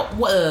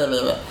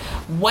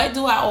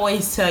do I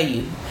always tell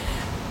you?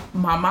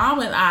 My mom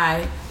and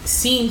I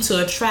seem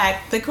to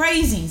attract the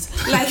crazies.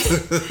 Like,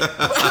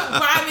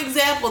 prime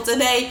example,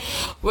 today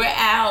we're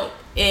out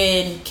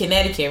in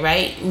Connecticut,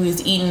 right? We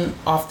was eating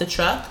off the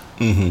truck.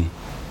 Mm-hmm.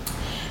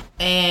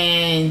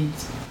 And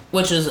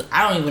which was,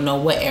 I don't even know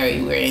what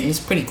area we're in.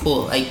 It's pretty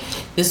cool. Like,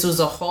 this was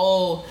a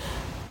whole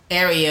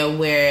area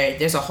where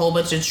there's a whole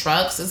bunch of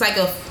trucks. It's like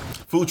a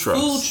food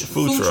trucks.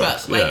 Food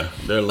trucks. Like, yeah,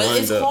 they're lined up.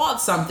 But it's called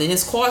something.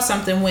 It's called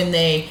something when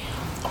they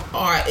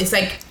are. It's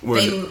like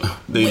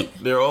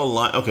they're all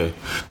lined. Okay,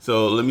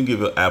 so let me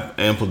give an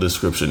ample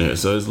description here.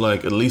 So it's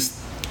like at least,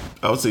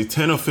 I would say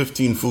 10 or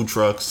 15 food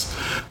trucks.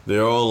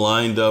 They're all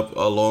lined up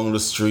along the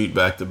street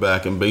back to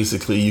back, and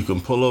basically you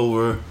can pull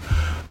over,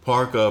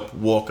 park up,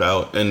 walk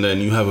out, and then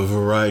you have a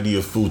variety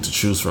of food to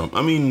choose from.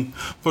 I mean,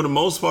 for the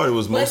most part, it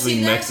was mostly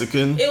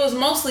Mexican. It was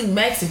mostly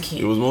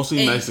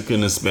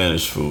Mexican and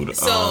Spanish food.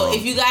 So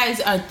if you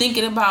guys are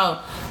thinking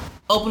about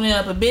opening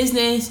up a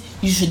business,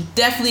 you should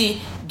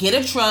definitely get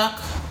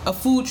a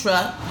food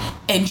truck,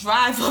 and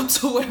drive up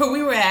to where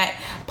we were at,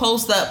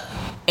 post up,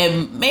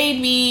 and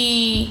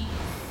maybe...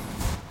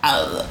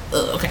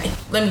 okay,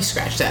 let me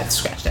scratch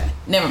that.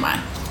 Never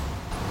mind.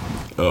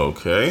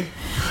 Okay.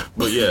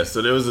 But yeah,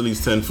 so there was at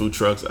least 10 food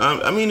trucks.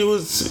 I mean,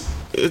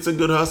 it's a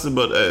good hustle,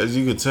 but as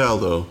you could tell,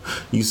 though,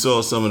 you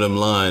saw some of them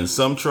lines.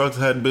 Some trucks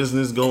had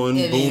business going,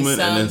 booming,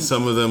 and then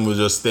some of them were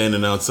just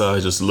standing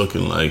outside, just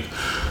looking like,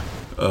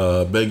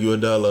 beg you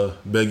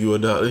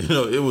 $1. You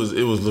know, it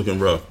was looking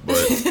rough. But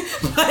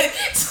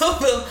So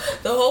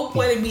the whole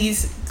point of me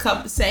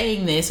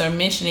saying this or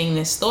mentioning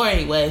this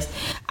story was,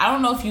 I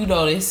don't know if you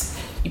noticed.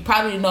 You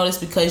probably noticed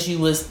because you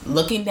was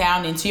looking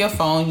down into your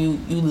phone.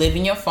 You live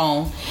in your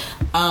phone.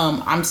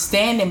 I'm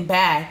standing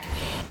back,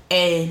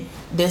 and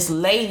this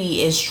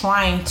lady is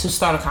trying to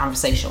start a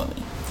conversation with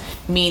me.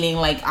 Meaning,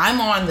 like,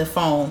 I'm on the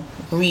phone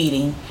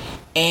reading,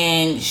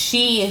 and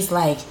she is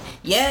like,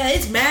 yeah,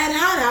 it's mad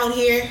hot out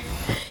here.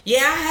 Yeah,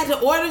 I had to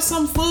order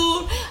some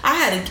food.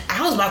 I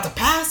was about to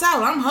pass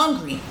out. I'm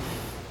hungry.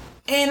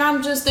 And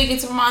I'm just thinking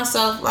to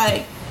myself,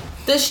 like,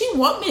 does she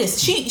want me to?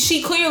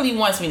 She clearly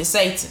wants me to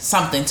say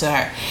something to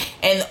her.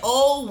 And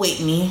old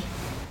Whitney,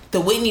 the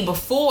Whitney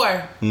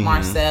before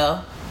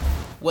Marcel,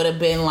 would have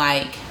been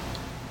like,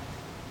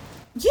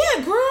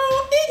 yeah,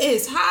 girl, it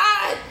is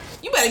hot.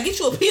 You better get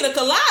you a pina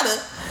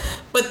colada.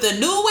 But the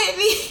new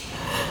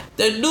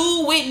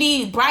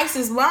Whitney,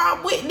 Bryce's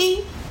mom,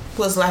 Whitney,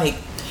 was like,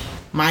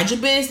 mind your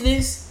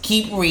business,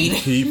 keep reading.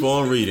 Keep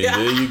on reading.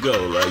 There you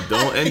go. Like,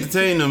 don't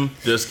entertain them.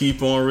 Just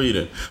keep on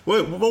reading.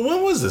 Wait, but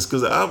when was this?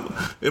 Because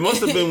it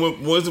must have been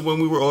when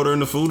we were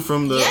ordering the food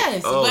from the.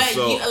 Yes, oh, but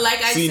so,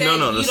 like I said, you don't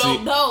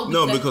know.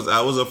 No, because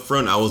I was up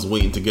front. I was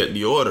waiting to get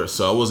the order,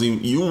 so I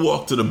wasn't even. You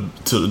walked to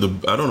the.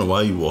 I don't know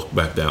why you walked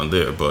back down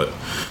there, but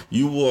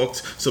you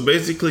walked. So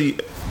basically,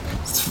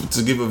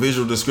 to give a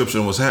visual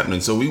description of what's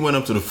happening, so we went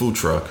up to the food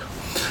truck.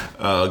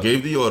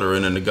 Gave the order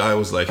in, and the guy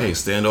was like, hey,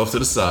 stand off to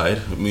the side,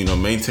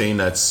 maintain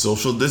that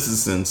social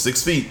distancing,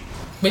 6 feet.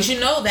 But you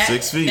know that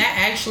 6 feet. That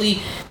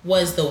actually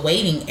was the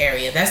waiting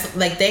area. That's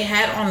like they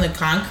had on the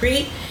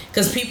concrete,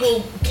 because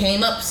people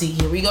came up. See,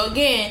 here we go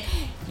again.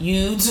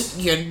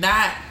 You're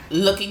not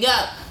looking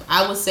up.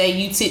 I would say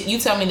you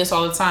tell me this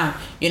all the time.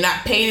 You're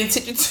not paying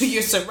attention to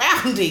your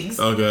surroundings.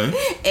 Okay.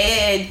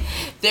 And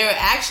there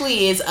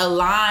actually is a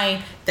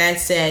line that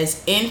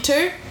says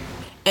enter.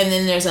 And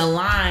then there's a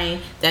line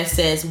that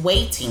says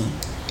waiting.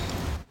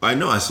 I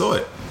know, I saw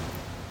it.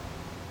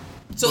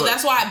 So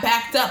that's why I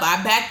backed up.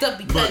 I backed up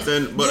because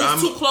I'm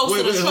too close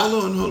to the truck.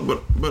 Hold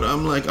on. But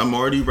I'm like, I'm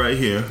already right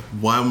here.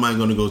 Why am I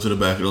going to go to the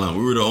back of the line?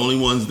 We were the only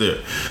ones there.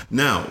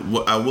 Now,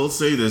 I will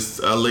say this.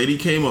 A lady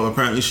came up.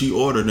 Apparently, she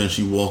ordered and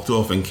she walked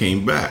off and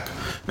came back.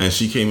 And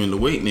she came in the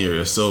waiting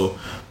area. So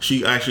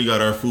she actually got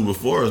our food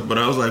before us. But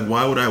I was like,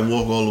 why would I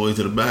walk all the way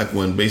to the back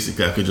when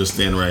basically I could just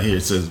stand right here?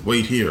 It says,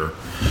 wait here.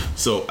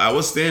 So I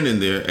was standing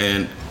there,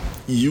 and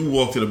you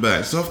walk to the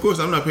back. So, of course,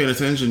 I'm not paying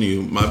attention to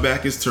you. My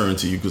back is turned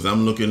to you because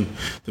I'm looking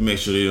to make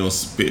sure they don't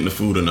spit in the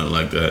food or nothing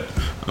like that.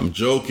 I'm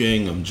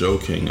joking.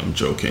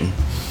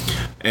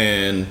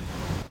 And,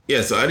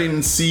 yeah, so I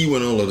didn't see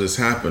when all of this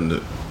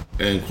happened.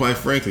 And quite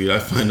frankly, I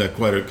find that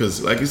quite...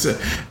 Because, like you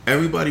said,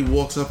 everybody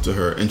walks up to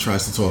her and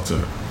tries to talk to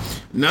her.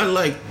 Not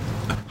like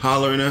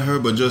hollering at her,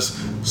 but just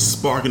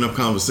sparking up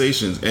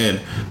conversations.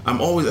 And I'm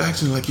always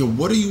asking, like, yo,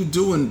 what are you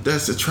doing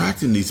that's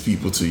attracting these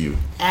people to you?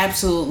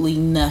 Absolutely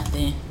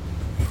nothing.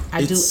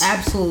 I do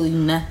absolutely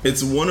nothing.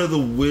 It's one of the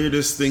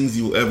weirdest things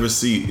you'll ever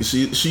see.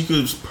 She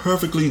could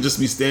perfectly just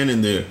be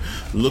standing there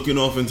looking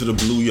off into the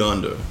blue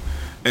yonder,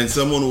 and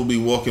someone will be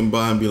walking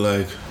by and be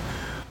like,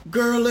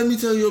 girl, let me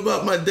tell you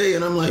about my day.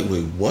 And I'm like,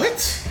 wait,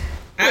 what?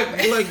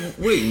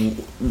 Wait,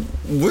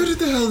 where did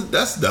the hell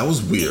that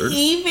was weird.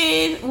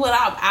 Even when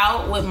I'm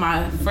out with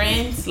my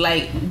friends,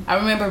 like, I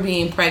remember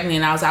being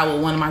pregnant, I was out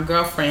with one of my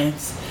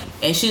girlfriends,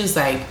 and she was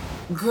like,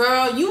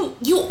 girl,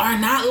 you are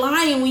not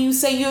lying when you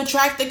say you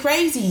attract the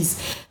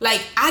crazies.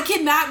 Like, I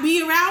cannot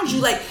be around you.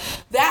 Like,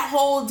 that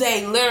whole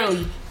day,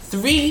 literally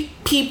 3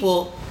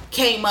 people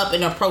came up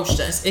and approached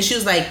us, and she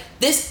was like,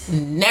 this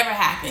never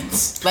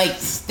happens. Like,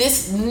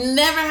 this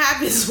never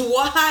happens.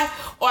 Why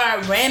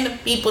are random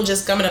people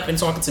just coming up and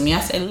talking to me?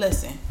 I said,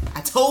 listen,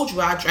 I told you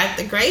I attract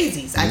the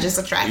crazies. I just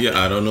attract them.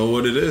 I don't know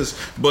what it is,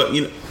 but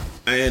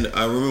and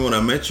I remember when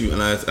I met you,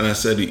 and I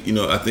said,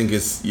 I think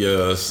it's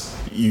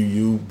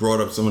you brought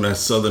up some of that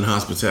Southern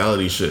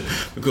hospitality shit,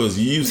 because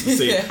you used to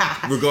say,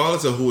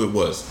 regardless of who it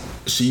was,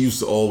 she used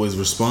to always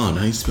respond.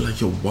 I used to be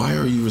like, yo, why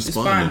are you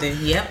responding?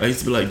 Yep. I used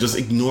to be like, just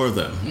ignore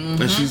them.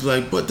 Mm-hmm. And she's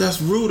like, but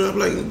that's rude. I'm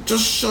like,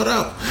 just shut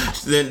up.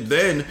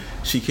 Then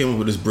she came up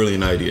with this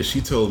brilliant idea. She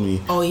told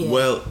me,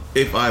 well,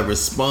 if I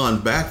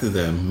respond back to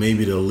them,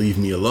 maybe they'll leave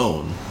me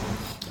alone.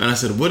 And I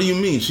said, what do you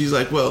mean? She's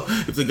like, well,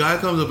 if the guy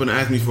comes up and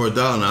asks me for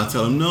 $1 and I'll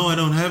tell him, no, I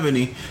don't have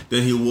any,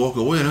 then he'll walk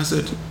away. And I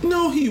said,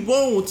 no, he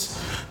won't,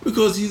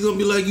 because he's going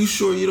to be like, you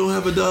sure you don't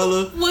have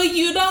 $1? Well,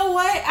 you know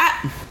what?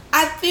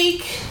 I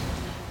think,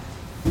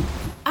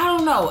 I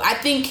don't know. I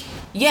think,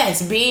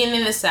 yes, being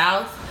in the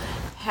South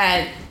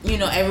had,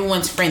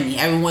 everyone's friendly.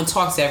 Everyone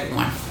talks to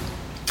everyone.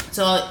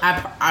 So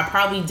I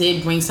probably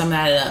did bring some of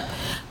that up.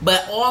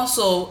 But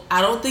also,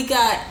 I don't think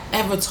I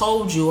ever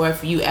told you, or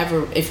if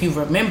you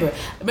remember,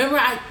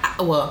 I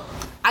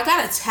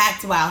got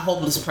attacked by a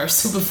homeless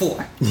person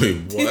before.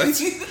 Wait, what?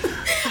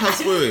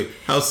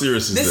 How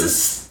serious is this?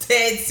 This is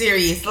dead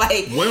serious.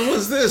 Like, when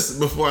was this?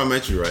 Before I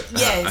met you, right?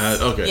 Yes.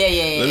 Okay.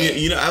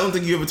 Yeah. I don't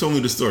think you ever told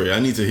me the story.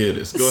 I need to hear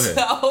this. Go ahead.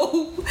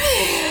 So,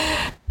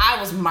 I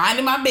was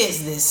minding my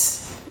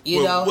business.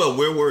 Well,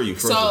 where were you,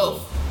 first of all?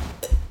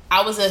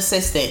 I was an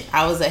assistant.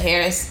 I was a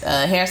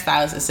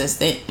hairstylist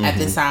assistant at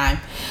the time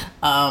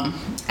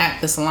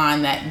at the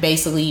salon that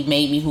basically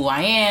made me who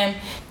I am,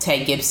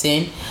 Ted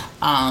Gibson.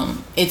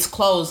 It's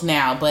closed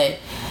now, but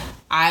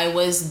I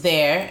was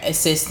there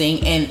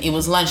assisting, and it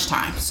was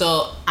lunchtime.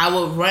 So I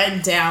would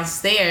run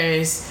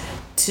downstairs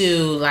to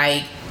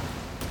like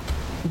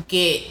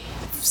get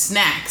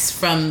snacks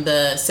from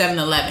the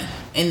 7-Eleven.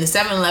 And the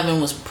 7-Eleven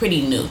was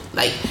pretty new.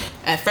 Like,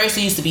 at first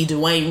it used to be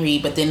Dwayne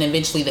Reed, but then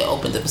eventually they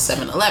opened up a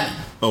 7-Eleven.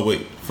 Oh,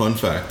 wait. Fun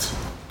fact.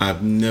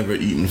 I've never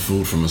eaten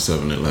food from a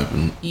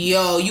 7-Eleven.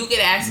 Yo, you could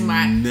ask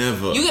my...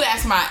 Never. You could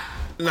ask my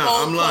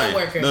I'm lying.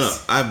 co-workers. No,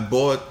 I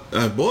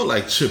bought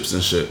like chips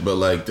and shit, but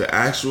like the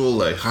actual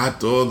like hot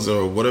dogs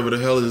or whatever the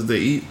hell it is they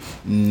eat,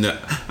 no,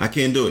 I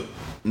can't do it.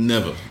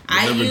 Never.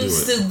 I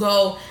used to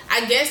go...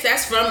 I guess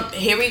that's from...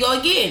 Here we go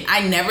again.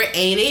 I never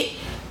ate it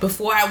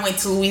before I went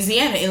to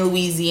Louisiana. In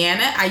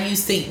Louisiana, I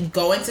used to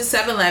go into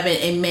 7-Eleven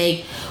and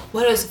make,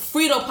 what is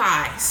Frito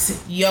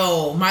pies.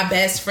 Yo, my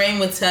best friend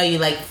would tell you,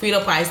 like,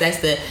 Frito pies, that's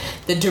the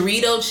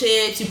Dorito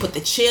chips. You put the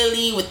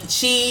chili with the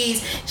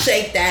cheese,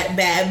 shake that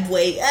bad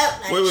boy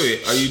up. Like,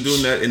 wait. Are you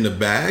doing that in the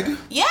bag?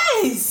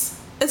 Yes.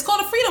 It's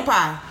called a Frito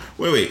pie.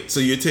 Wait. So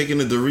you're taking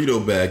the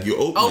Dorito bag, you're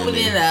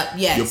opening it up,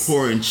 yes. You're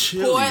pouring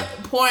chili.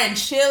 Pouring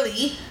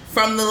chili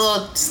from the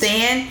little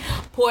stand,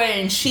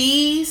 pouring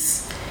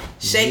cheese,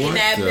 shaking What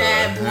that the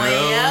bad boy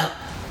hell? up.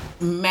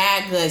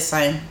 Mad good,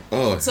 son.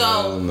 Oh, so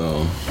hell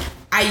no.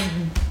 I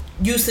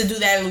used to do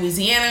that in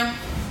Louisiana,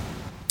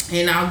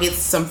 and I'll get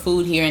some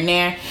food here and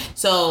there.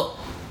 So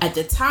at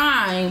the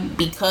time,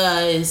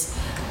 because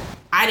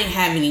I didn't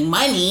have any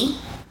money,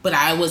 but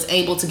I was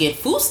able to get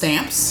food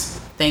stamps.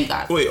 Thank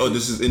God. Wait,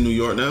 this is in New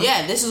York now?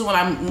 Yeah, this is when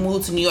I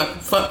moved to New York.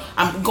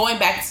 I'm going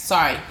back.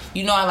 Sorry,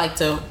 you know I like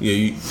to.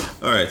 Yeah.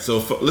 All right. So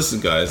listen,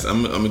 guys.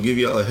 I'm gonna give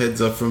y'all a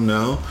heads up from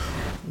now.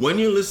 When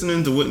you're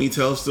listening to Whitney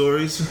tell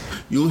stories,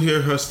 you'll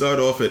hear her start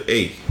off at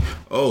 8.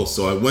 Oh,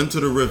 so I went to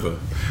the river.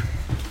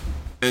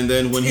 And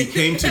then when he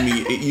came to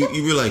me,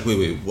 you were like,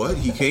 wait, what?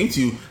 He came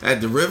to you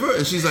at the river?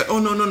 And she's like, oh,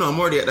 no, I'm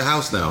already at the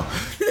house now.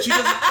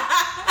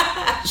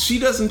 She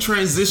doesn't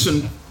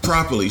transition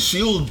properly.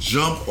 She'll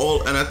jump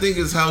and I think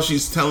it's how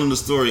she's telling the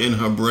story in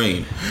her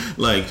brain.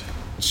 Like,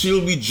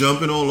 she'll be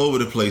jumping all over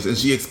the place, and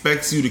she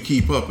expects you to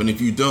keep up. And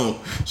if you don't,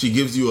 she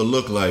gives you a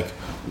look like,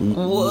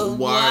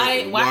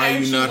 why are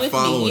you not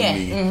following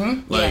me?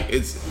 Mm-hmm. Like,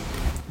 it's...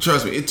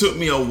 Trust me, it took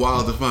me a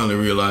while to finally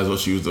realize what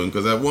she was doing,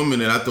 because at 1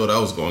 minute I thought I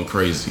was going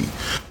crazy.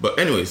 But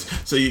anyways,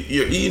 so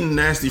you're eating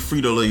nasty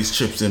Frito-Lay's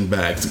chips in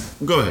bags.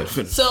 Go ahead,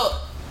 finish. So,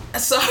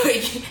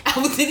 sorry, I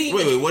didn't even...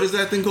 Wait, what is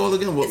that thing called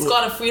again? It's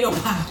called a Frito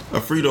pie. A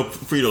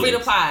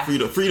Frito pie.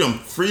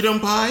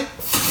 Freedom pie?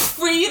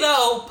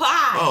 Frito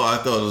pie. Oh, I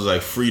thought it was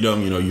like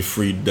freedom, you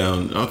freed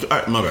down. Okay, all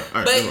right, my bad.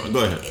 All right,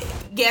 go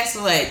ahead. Guess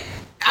what?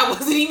 I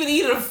wasn't even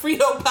eating a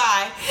Frito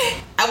pie.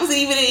 I wasn't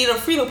even eating a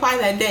Frito pie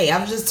that day.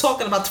 I was just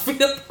talking about the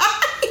Frito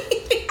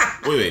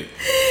pie. Wait.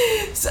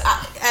 So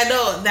I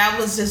know that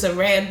was just a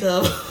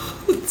random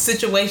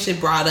situation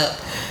brought up.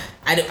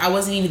 I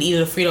wasn't even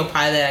eating a Frito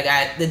pie that I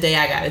got the day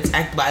I got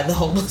attacked by the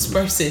homeless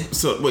person.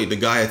 So wait, the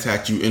guy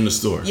attacked you in the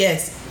store?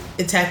 Yes,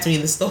 attacked me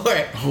in the store.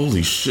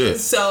 Holy shit.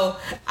 So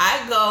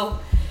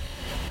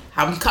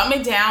I'm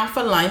coming down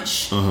for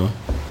lunch.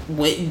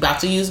 About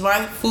to use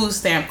my food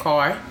stamp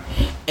card,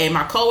 and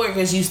my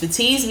coworkers used to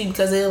tease me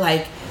because they're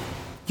like,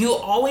 "You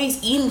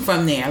always eating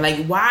from there?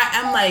 Like, why?"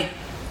 I'm like,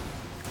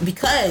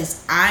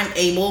 because I'm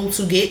able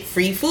to get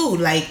free food.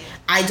 Like,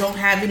 I don't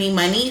have any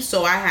money,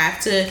 so I have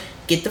to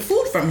get the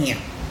food from here.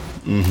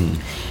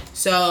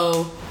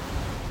 So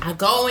I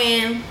go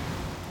in,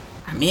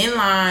 I'm in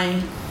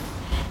line.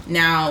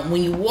 Now,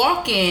 when you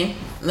walk in,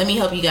 let me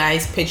help you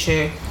guys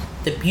picture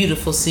the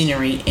beautiful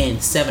scenery in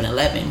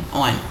 7-Eleven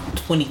on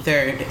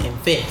 23rd and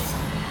 5th.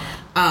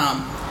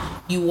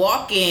 You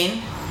walk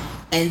in,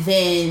 and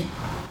then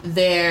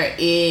there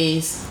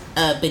is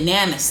a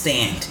banana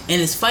stand.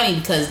 And it's funny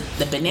because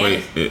the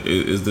banana... Wait,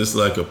 is this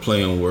like a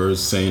play on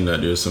words saying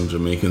that there's some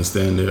Jamaican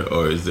stand there,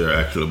 or is there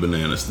actual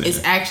banana stand?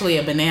 It's actually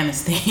a banana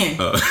stand.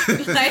 All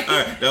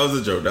right, that was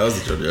a joke. All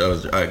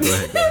right, go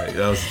ahead.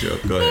 That was a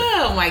joke. Go ahead.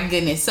 Oh, my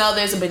goodness. So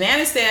there's a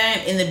banana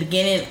stand in the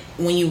beginning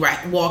when you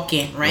walk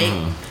in,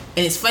 right?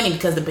 And it's funny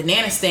because the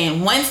banana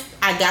stand, once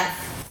I got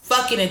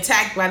fucking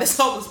attacked by this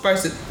homeless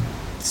person,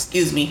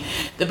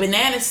 the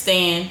banana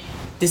stand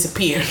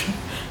disappeared.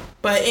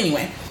 But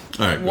anyway,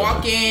 all right,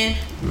 walk in,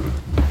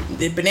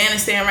 the banana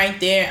stand right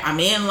there. I'm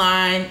in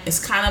line. It's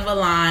kind of a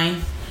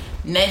line.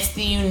 Next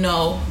thing you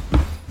know,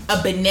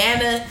 a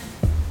banana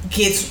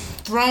gets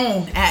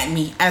thrown at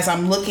me as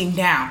I'm looking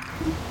down.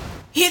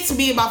 Hits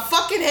me in my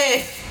fucking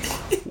head.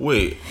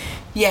 Wait.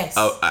 Yes.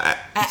 So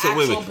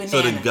wait. Banana.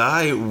 So the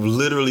guy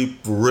literally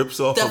rips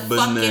off the a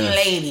banana. fucking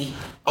lady.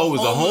 Oh,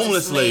 it's a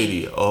homeless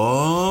lady.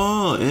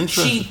 Oh,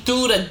 interesting. She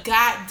threw the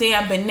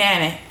goddamn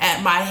banana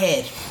at my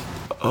head.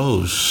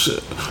 Oh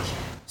shit.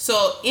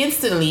 So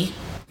instantly,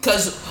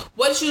 because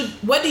what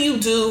do you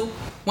do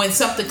when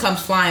something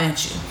comes flying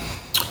at you?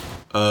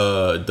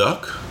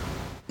 Duck?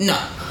 No.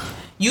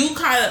 You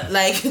kind of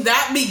like,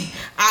 not me.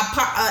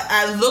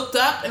 I looked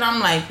up and I'm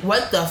like,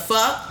 what the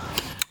fuck?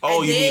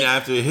 Oh, and you then, mean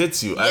after it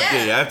hits you?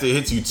 Yeah. After it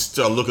hits you,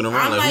 start looking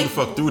around like, who the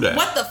fuck threw that?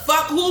 What the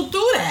fuck? Who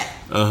threw that?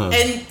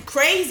 And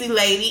crazy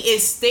lady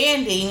is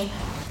standing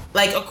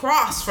like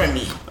across from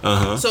me.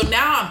 So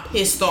now I'm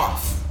pissed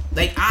off.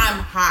 Like, I'm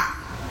hot.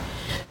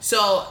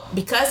 So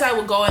because I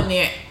would go in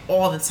there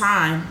all the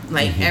time,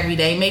 like every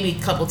day, maybe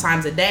a couple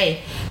times a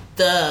day,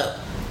 the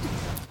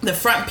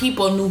front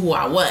people knew who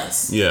I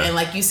was. Yeah. And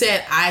like you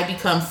said, I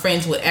become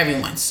friends with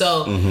everyone.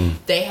 So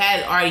they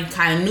had already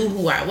kind of knew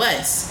who I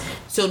was.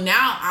 So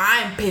now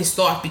I'm pissed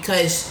off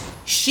because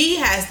she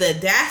has the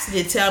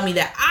audacity to tell me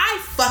that I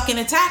fucking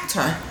attacked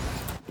her.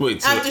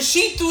 Wait, so after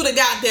she threw the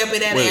goddamn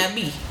banana at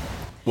me.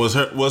 Was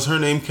her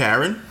name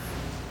Karen?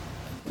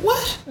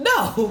 What?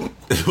 No.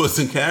 It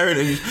wasn't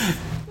Karen?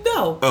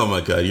 No. Oh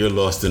my God, you're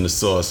lost in the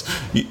sauce.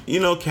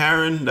 You know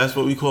Karen, that's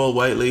what we call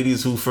white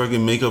ladies who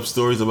fucking make up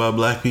stories about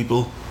black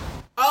people?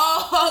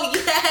 Oh,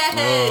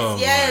 yes.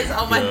 Yes.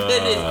 Oh my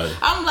goodness.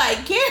 I'm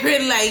like,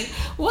 Karen, like,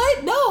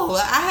 what? No.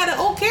 I had an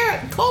old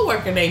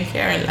co-worker named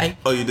Karen. Like,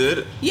 oh, you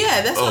did?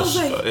 Yeah, that's what I was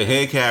like.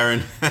 Hey,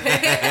 Karen.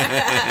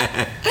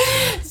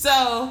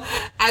 So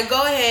I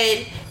go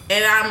ahead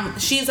and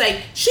she's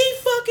like, she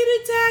fucking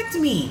attacked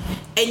me.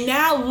 And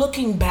now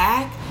looking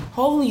back,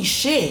 holy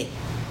shit,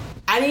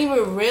 I didn't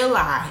even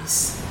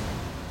realize.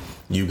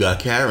 You got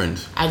Karen.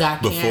 I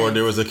got Karen. Before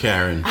there was a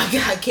Karen. I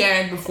got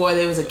Karen before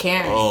there was a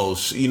Karen. Oh,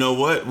 you know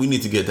what? We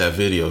need to get that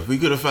video. If we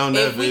could have found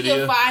that video.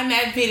 If we could find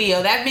that video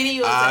is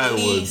at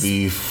least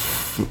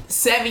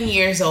 7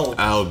 years old.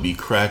 I would be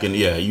cracking.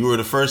 Yeah, you were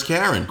the first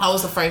Karen. I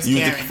was the first Karen.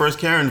 You were the first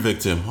Karen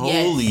victim.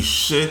 Yes. Holy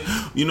shit.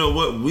 You know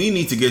what? We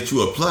need to get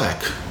you a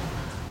plaque.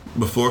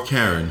 Before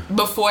Karen.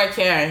 Before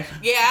Karen.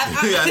 Yeah.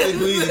 I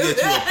think we need to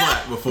get you a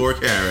plaque before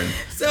Karen.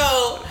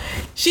 So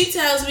she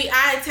tells me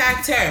I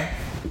attacked her.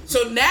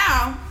 So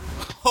now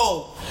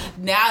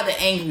the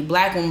angry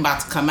black woman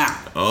about to come out.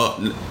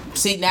 Oh,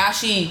 see, now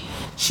she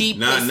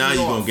now you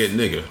gonna get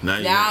nigga.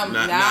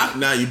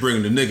 Now you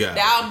bring the nigga out.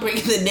 Now I'm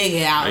bringing the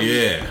nigga out.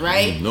 Yeah,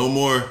 right. No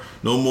more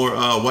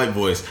white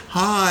boys.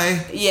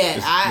 Hi. Yeah.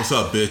 What's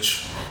up,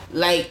 bitch?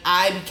 Like,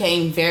 I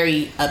became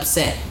very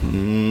upset.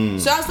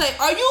 So I was like,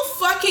 are you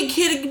fucking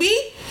kidding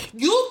me?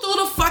 You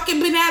threw the fucking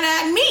banana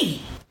at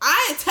me.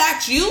 I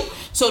attacked you.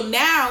 So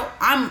now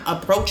I'm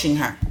approaching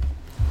her.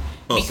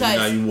 Oh, because, so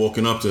now you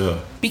walking up to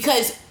her.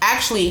 Because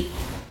actually,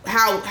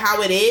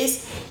 how it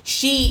is,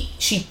 she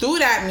threw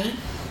it at me.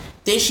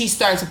 Then she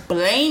starts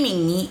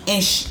blaming me,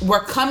 and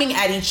we're coming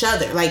at each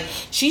other. Like,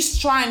 she's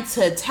trying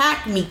to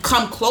attack me,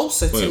 come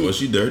closer to me. Wait, was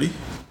she dirty?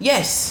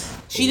 Yes.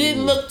 She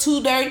didn't look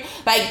too dirty.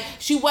 Like,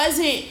 she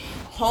wasn't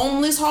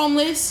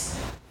homeless,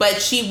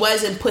 but she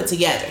wasn't put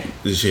together.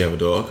 Did she have a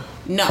dog?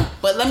 No,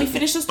 but let me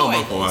finish the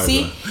story.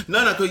 See? No,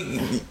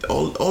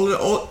 all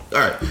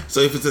right. So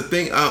if it's a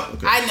thing,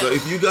 okay. I know. So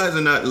if you guys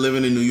are not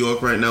living in New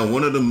York right now,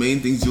 one of the main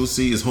things you'll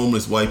see is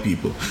homeless white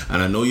people.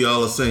 And I know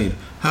y'all are saying,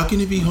 how can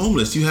you be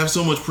homeless? You have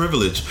so much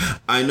privilege.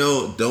 I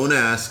know, don't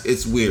ask,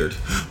 it's weird.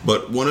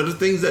 But one of the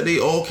things that they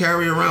all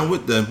carry around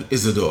with them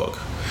is a dog.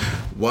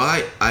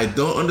 Why? I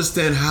don't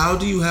understand. How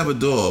do you have a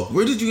dog?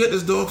 Where did you get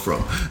this dog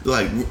from?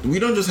 Like, we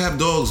don't just have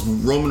dogs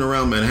roaming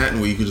around Manhattan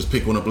where you can just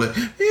pick one up like,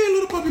 hey,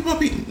 little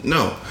puppy.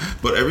 No.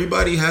 But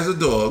everybody has a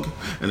dog,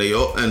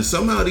 and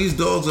somehow these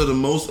dogs are the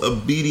most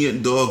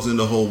obedient dogs in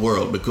the whole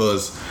world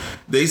because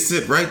they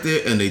sit right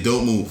there and they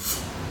don't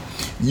move.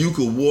 You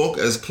could walk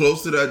as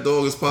close to that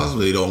dog as possible.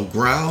 They don't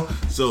growl.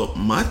 So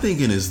my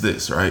thinking is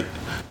this, right?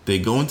 They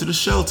go into the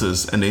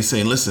shelters and they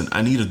say, listen,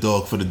 I need a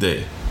dog for the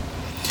day.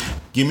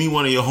 Give me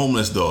one of your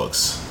homeless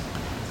dogs.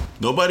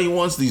 Nobody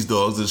wants these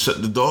dogs.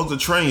 The dogs are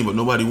trained, but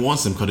nobody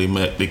wants them because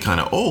they're kind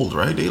of old,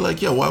 right? They like,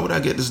 yeah, why would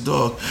I get this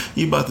dog?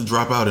 He's about to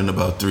drop out in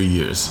about 3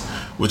 years,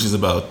 which is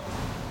about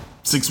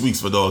 6 weeks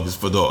for dog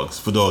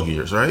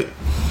years, right?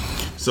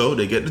 So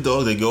they get the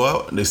dog, they go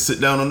out, and they sit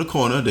down on the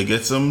corner, they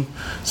get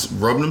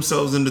rub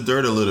themselves in the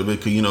dirt a little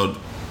bit, because,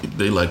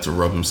 they like to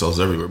rub themselves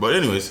everywhere. But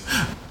anyways,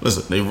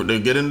 listen, they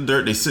get in the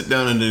dirt, they sit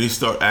down, and then they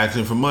start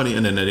asking for money.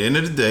 And then at the end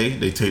of the day,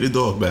 they take the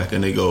dog back,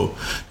 and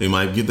they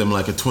might give them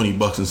like a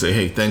 $20 and say,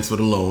 hey, thanks for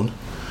the loan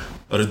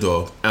of the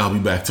dog. I'll be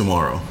back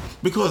tomorrow.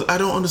 Because I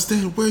don't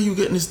understand where you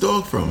getting this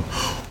dog from.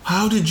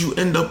 How did you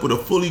end up with a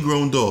fully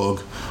grown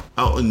dog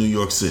out in New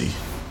York City?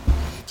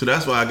 So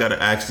that's why I got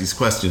to ask these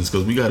questions,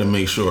 because we got to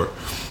make sure,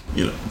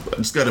 I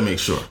just got to make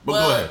sure. But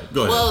go ahead.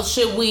 Well,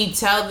 should we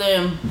tell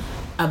them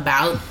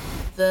about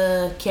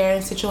the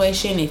Karen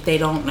situation if they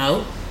don't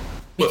know?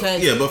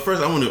 Because but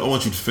first I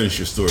want you to finish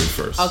your story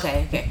first.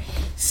 Okay.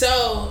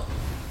 So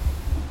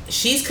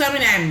she's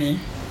coming at me,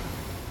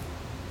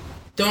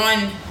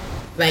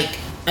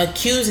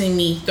 accusing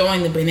me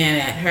throwing the banana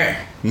at her.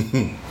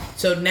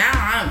 So now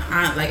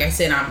I'm like I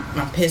said,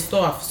 I'm pissed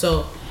off.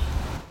 So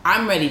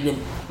I'm ready to,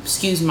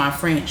 excuse my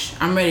French,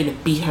 I'm ready to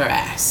beat her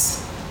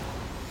ass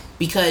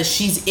because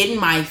she's in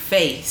my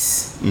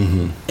face,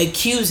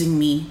 accusing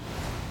me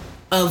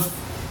of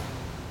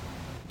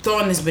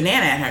throwing this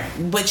banana at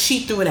her, but she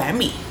threw it at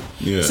me.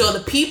 Yeah. So the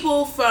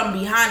people from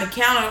behind the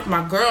counter,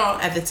 my girl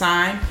at the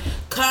time,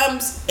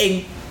 comes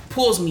and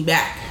pulls me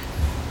back.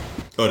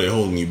 Oh, they're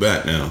holding you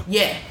back now.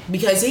 Yeah,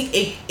 because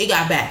it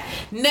got bad.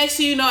 Next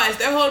thing you know, as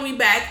they're holding me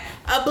back,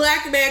 a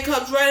black man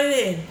comes running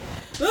in.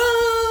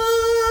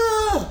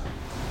 Ah!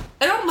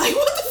 And I'm like,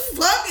 what the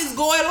fuck is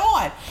going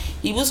on?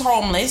 He was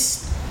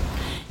homeless.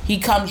 He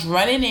comes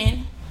running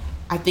in.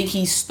 I think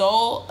he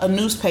stole a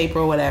newspaper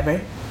or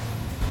whatever.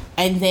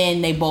 And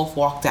then they both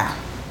walked out.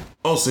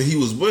 Oh, so he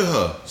was with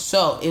her.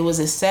 So it was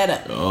a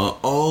setup.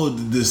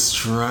 The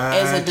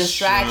distraction. As a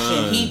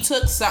distraction,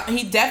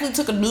 he definitely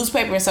took a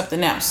newspaper and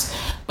something else.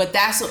 But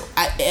that's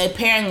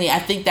apparently I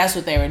think that's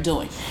what they were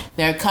doing.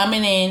 They're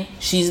coming in.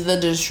 She's the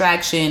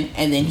distraction,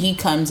 and then he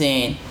comes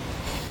in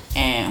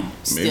and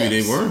steals.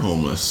 Maybe they weren't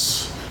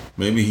homeless.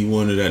 Maybe he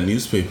wanted that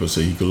newspaper so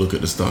he could look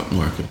at the stock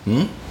market.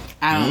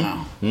 I don't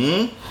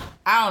know.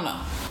 I don't know.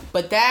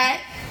 But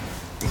that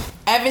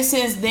ever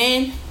since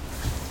then.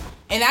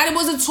 And I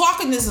wasn't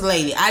talking to this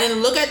lady. I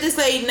didn't look at this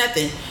lady,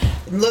 nothing.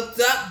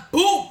 Looked up,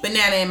 boom,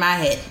 banana in my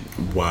head.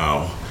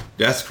 Wow.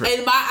 That's crazy.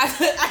 And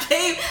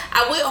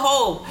I went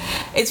home.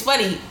 It's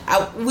funny.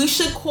 We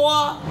should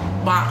call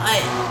my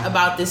aunt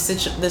about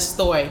this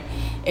story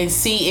and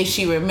see if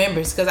she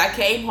remembers. Because I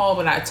came home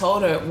and I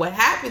told her what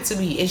happened to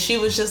me. And she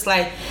was just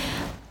like,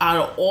 out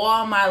of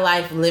all my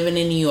life living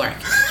in New York,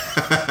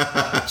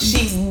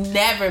 she's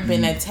never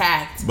been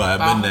attacked by a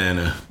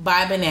banana.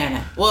 By a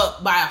banana. Well,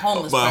 by a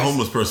homeless person. By a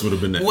homeless person with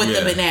a banana. With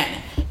a banana.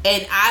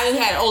 And I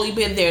had only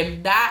been there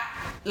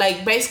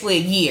basically a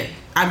year.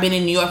 I've been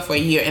in New York for a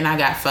year and I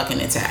got fucking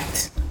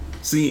attacked.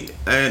 See,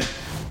 and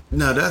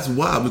now that's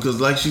wild because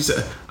like she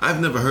said,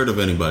 I've never heard of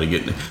anybody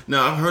getting it.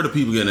 Now, I've heard of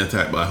people getting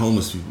attacked by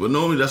homeless people, but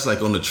normally that's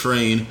like on the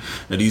train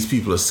and these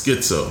people are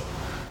schizo.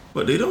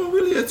 But they don't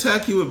really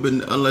attack you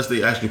unless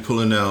they actually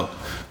pulling out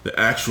the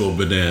actual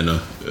banana.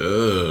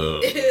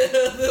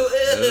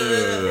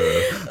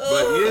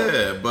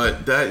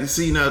 But that, you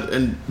see now,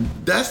 and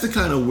that's the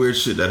kind of weird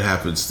shit that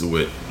happens to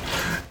it.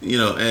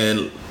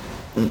 And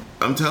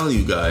I'm telling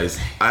you guys,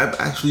 I've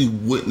actually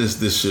witnessed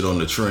this shit on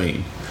the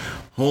train.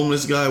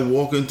 Homeless guy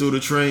walking through the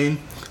train.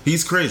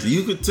 He's crazy.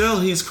 You could tell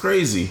he's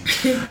crazy.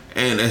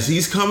 And as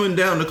he's coming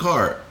down the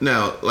car,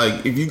 now,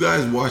 like, if you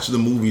guys watch the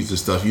movies and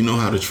stuff, you know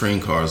how the train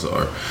cars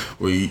are,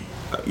 where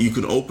you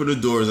can open the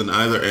doors on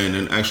either end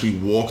and actually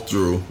walk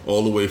through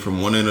all the way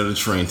from one end of the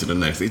train to the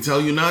next. They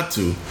tell you not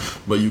to,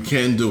 but you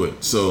can do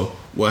it. So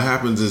what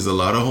happens is a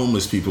lot of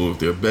homeless people, if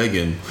they're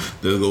begging,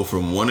 they'll go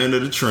from one end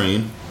of the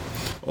train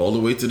all the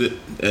way to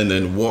and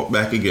then walk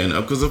back again.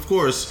 Because of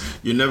course,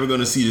 you're never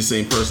going to see the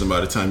same person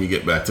by the time you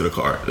get back to the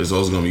car. There's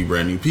always going to be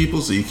brand new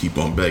people, so you keep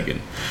on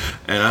begging.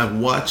 And I've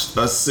watched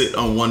us sit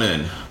on one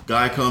end.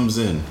 Guy comes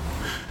in.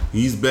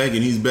 He's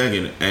begging.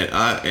 And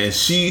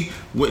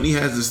Whitney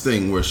has this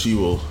thing where she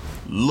will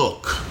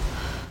look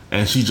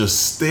and she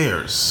just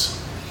stares.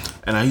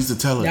 And I used to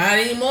tell her. Not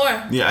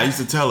anymore. Yeah, I used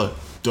to tell her,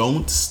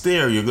 don't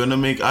stare. You're going to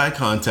make eye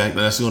contact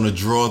and that's going to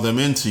draw them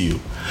into you.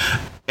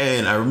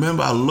 And I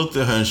remember I looked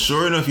at her and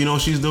sure enough, you know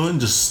what she's doing?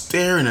 Just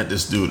staring at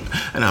this dude.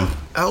 And I'm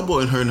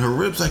elbowing her in her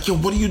ribs like, yo,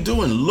 what are you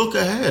doing? Look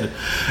ahead.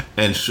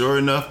 And sure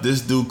enough,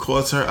 this dude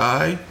caught her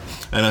eye.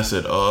 And I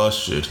said, oh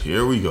shit,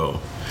 here we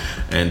go.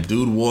 And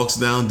dude walks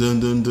down,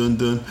 dun, dun, dun,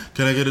 dun.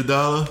 Can I get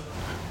 $1?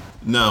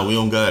 No, we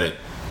don't got it.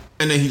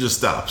 And then he just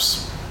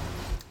stops.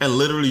 And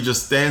literally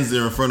just stands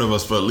there in front of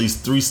us for at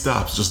least 3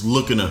 stops, just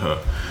looking at her.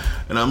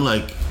 And I'm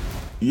like,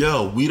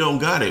 yo, we don't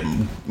got it.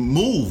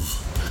 Move.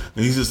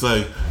 And he's just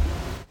like,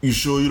 you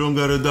sure you don't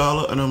got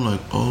 $1? And I'm like,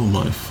 oh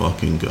my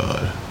fucking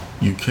God.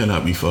 You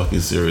cannot be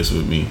fucking serious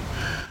with me.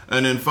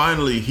 And then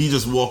finally, he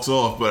just walks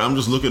off, but I'm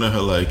just looking at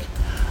her like,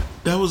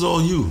 that was all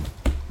you.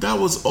 That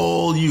was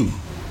all you.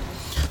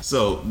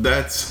 So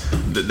that's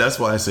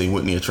why I say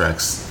Whitney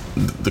attracts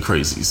the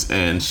crazies.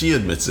 And she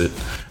admits it.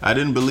 I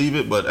didn't believe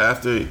it, but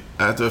after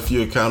a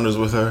few encounters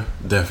with her,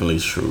 definitely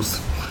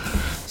truth.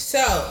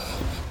 So,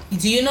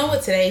 do you know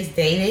what today's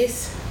date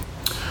is?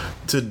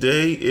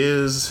 Today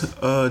is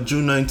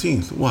June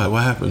 19th. Why?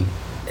 What happened?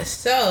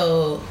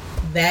 So,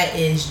 that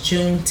is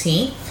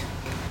Juneteenth.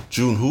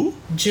 June who?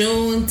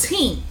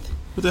 Juneteenth.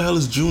 What the hell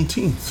is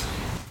Juneteenth?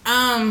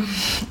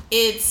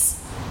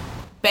 It's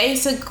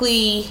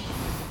basically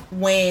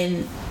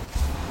when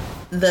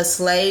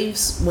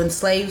slaves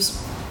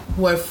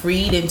were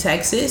freed in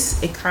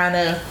Texas. It kind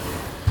of,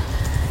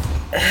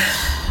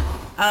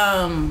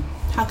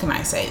 how can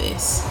I say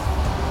this?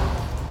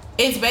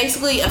 It's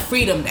basically a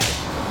freedom day.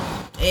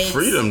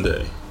 Freedom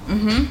Day.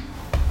 Mm-hmm.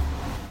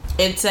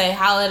 It's a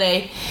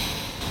holiday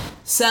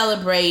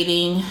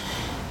celebrating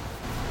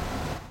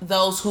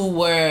those who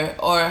were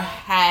or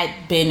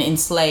had been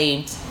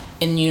enslaved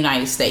in the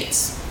United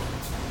States.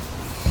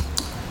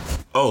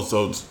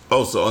 So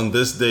on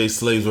this day,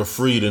 slaves were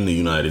freed in the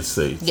United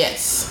States.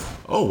 Yes.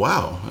 Oh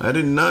wow, I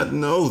did not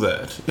know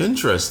that.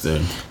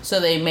 Interesting.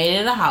 So they made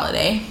it a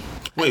holiday.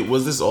 Wait,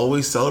 was this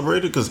always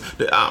celebrated? Because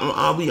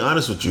I'll be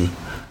honest with you.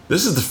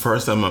 This is the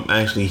first time I'm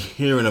actually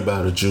hearing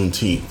about a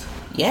Juneteenth.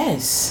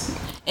 Yes.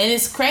 And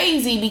it's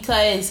crazy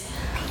because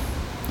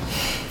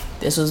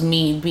this was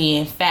me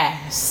being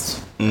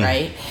fast,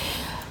 right?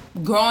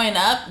 growing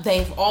up,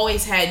 they've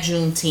always had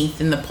Juneteenth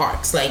in the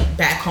parks, like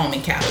back home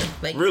in Cali.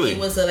 Like really? It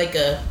was like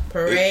a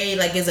parade,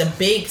 like it's a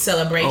big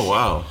celebration. Oh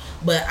wow!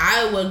 But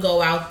I would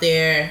go out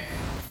there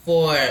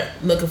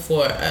looking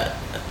for a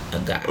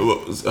guy.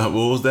 What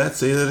was that?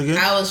 Say that again.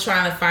 I was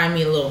trying to find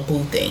me a little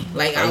boo thing.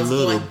 Like I was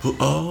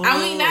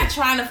I mean, not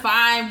trying to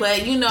find,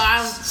 but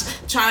I was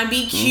trying to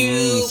be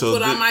cute,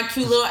 put on my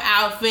cute little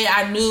outfit.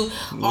 I knew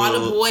all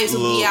the boys would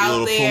be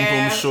out there,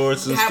 poom poom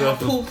shorts and have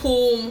stuff. a poom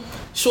poom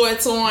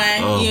shorts on,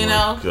 Oh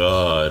my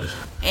God!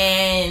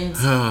 And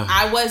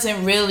I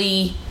wasn't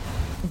really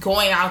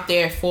going out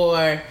there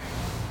for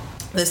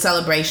the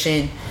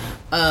celebration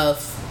of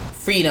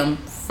freedom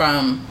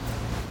from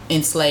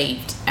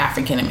enslaved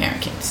African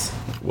Americans.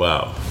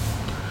 Wow.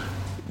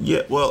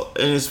 Yeah, well,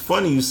 and it's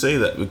funny you say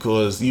that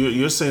because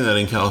you're saying that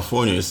in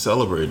California it's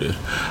celebrated.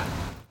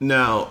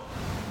 Now,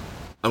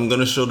 I'm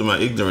going to show to my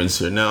ignorance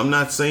here. Now, I'm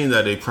not saying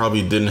that it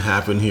probably didn't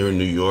happen here in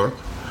New York,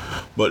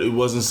 but it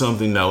wasn't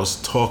something that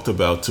was talked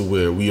about to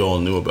where we all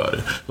knew about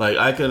it. Like,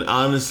 I can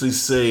honestly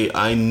say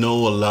I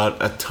know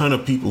a ton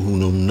of people who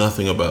know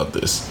nothing about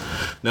this.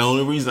 Now,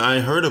 the only reason I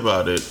heard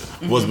about it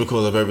was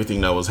because of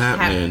everything that was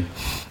happening.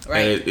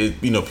 Right.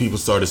 And people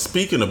started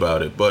speaking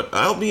about it. But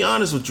I'll be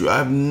honest with you,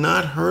 I've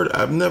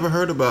never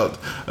heard about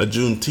a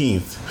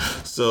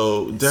Juneteenth.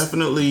 So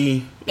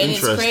definitely and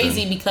interesting. It's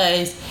crazy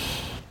because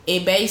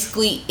it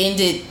basically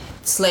ended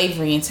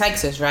slavery in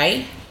Texas,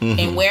 right? Mm-hmm.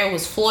 And where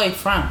was Floyd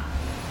from?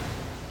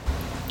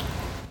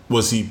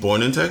 Was he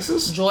born in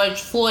Texas?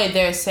 George Floyd,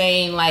 they're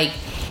saying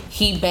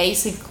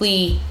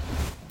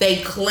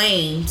they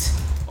claimed,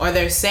 or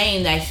they're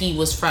saying that he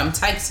was from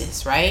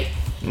Texas, right?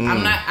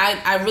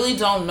 I really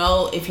don't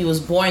know if he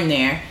was born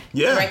there.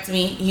 Yeah. Correct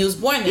me. He was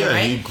born there,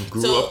 right? He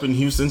grew up in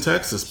Houston,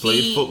 Texas,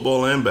 played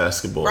football and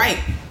basketball. Right.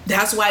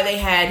 That's why they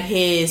had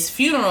his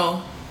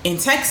funeral in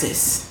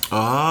Texas.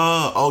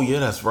 Oh yeah,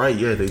 that's right.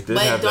 Yeah, they did have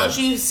that. But don't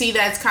you see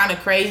that's kind of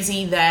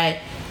crazy that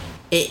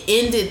it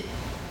ended,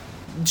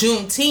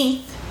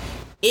 Juneteenth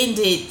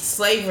ended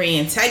slavery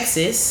in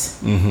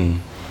Texas. Mm-hmm.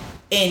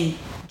 And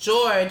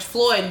George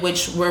Floyd,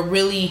 which were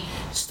really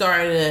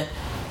started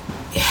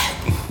to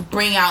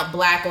bring out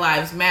Black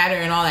Lives Matter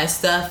and all that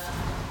stuff,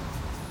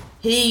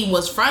 he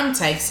was from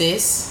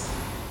Texas.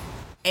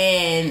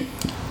 And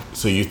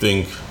so you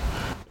think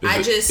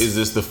is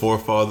this the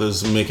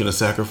forefathers making a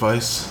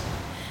sacrifice?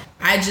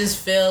 I just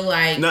feel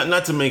like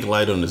not to make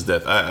light on his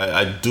death.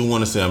 I do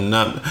want to say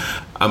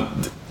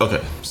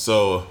okay.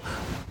 So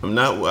I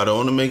don't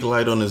want to make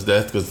light on his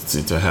death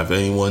because to have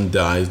anyone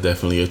die is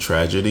definitely a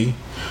tragedy.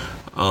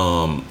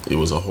 It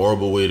was a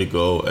horrible way to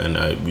go,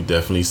 and we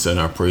definitely send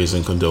our praise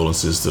and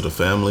condolences to the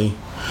family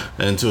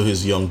and to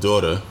his young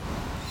daughter.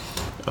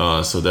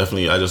 So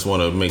definitely, I just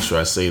want to make sure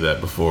I say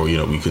that before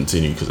we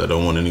continue, because I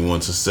don't want anyone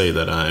to say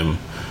that I'm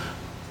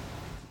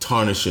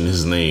tarnishing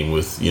his name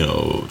with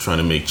trying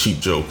to make cheap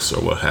jokes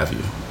or what have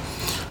you.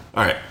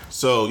 All right.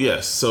 So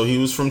yes, so he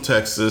was from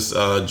Texas.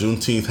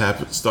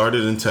 Juneteenth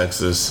started in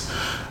Texas.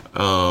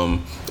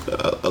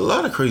 A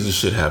lot of crazy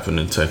shit happened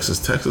in Texas.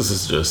 Texas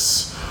is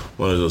just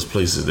one of those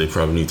places they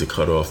probably need to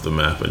cut off the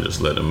map and just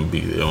let them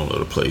be their own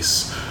little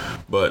place.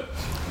 But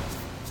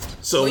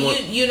so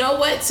you know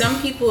what?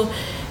 Some people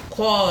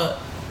call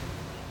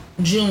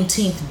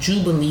Juneteenth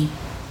Jubilee.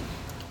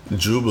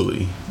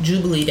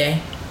 Jubilee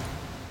Day.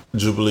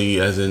 Jubilee,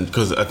 as in,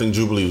 because I think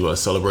Jubilee was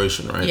a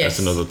celebration, right? Yes.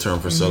 That's another term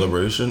for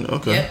celebration.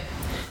 Okay. Yep.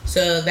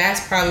 So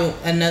that's probably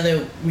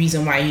another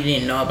reason why you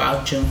didn't know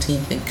about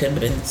Juneteenth. It could have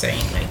been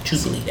saying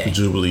Jubilee Day.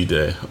 Jubilee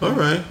Day. All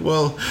right.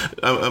 Well,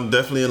 I'm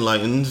definitely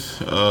enlightened.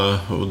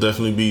 It will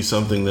definitely be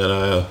something that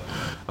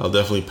I'll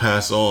definitely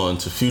pass on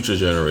to future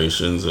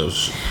generations.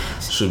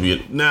 Should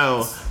be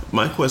now.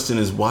 My question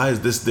is, why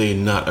is this day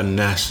not a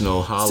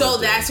national holiday? So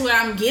that's what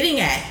I'm getting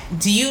at.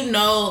 Do you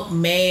know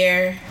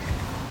Mayor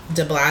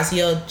de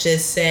Blasio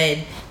just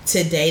said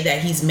today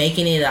that he's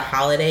making it a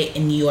holiday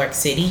in New York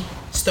City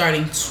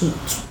starting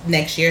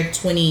next year,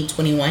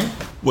 2021?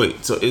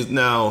 Wait, so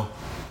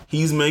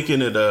he's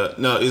making it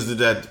is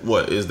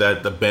that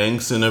the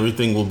banks and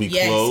everything will be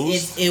closed?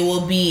 Yes, it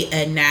will be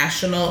a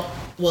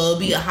it'll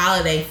be a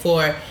holiday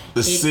for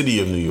the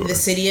city of New York. The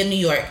city of New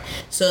York.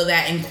 So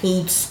that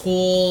includes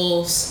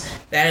schools,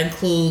 that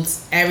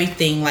includes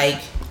everything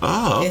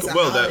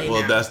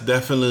that's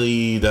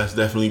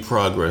definitely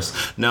progress.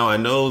 Now I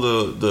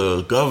know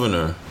the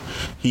governor,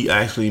 he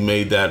actually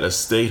made that a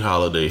state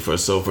holiday for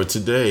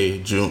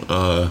today, June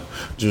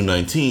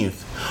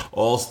 19th.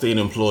 All state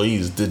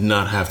employees did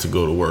not have to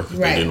go to work if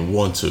they didn't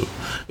want to.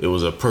 It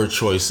was a per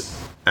choice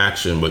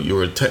action, but you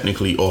were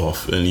technically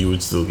off and you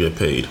would still get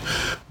paid.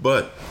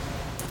 But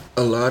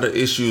a lot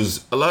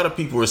of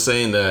people were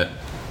saying that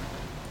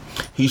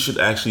he should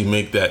actually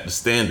make that the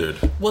standard.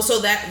 That's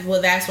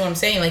what I'm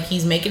saying.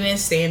 He's making it a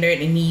standard,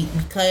 and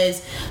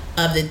because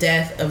of the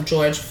death of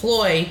George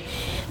Floyd,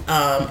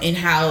 and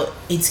how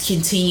it's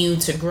continued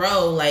to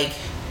grow,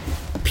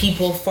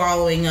 people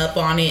following up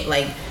on it,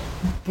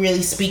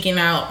 really speaking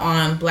out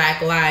on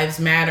Black Lives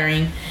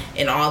Mattering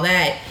and all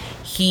that.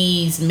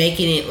 he's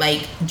making it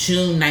like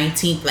June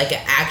 19th, like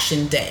an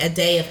action day, a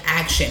day of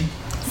action.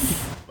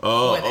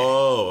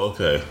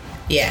 Okay.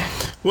 Yeah.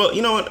 Well,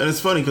 you know what? And it's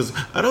funny because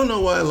I don't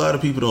know why a lot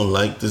of people don't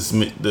like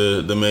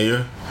the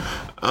mayor.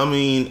 I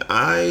mean,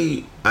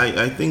 I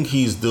think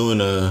he's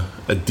doing a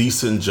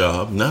decent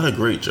job. Not a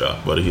great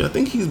job, but I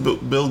think he's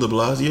Bill de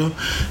Blasio.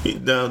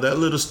 Now, that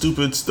little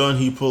stupid stunt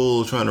he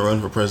pulled trying to run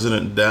for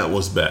president, that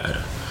was bad.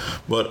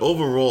 But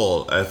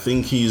overall, I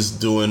think he's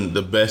doing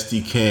the best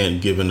he can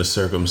given the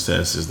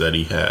circumstances that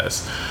he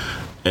has.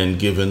 And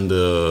given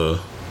the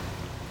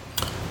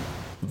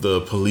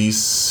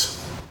police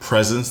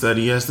presence that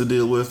he has to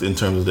deal with in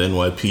terms of the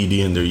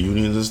NYPD and their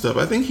unions and stuff,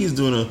 I think he's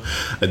doing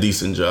a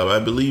decent job. I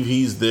believe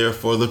he's there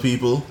for the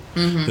people.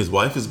 Mm-hmm. His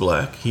wife is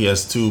black. He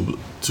has two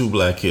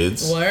black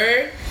kids.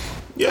 Word?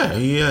 Yeah,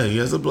 he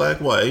has a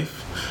black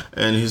wife,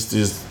 and he has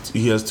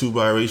two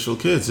biracial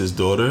kids. His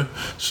daughter,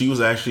 she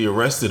was actually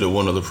arrested at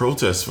one of the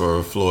protests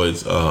for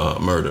Floyd's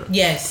murder.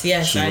 Yes. She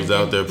was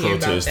out there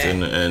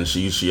protesting, and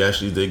she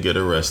actually did get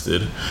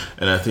arrested.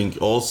 And I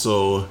think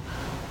also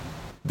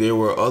there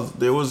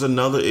was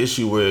another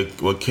issue where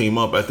what came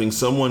up. I think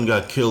someone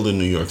got killed in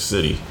New York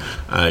City.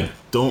 I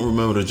don't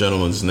remember the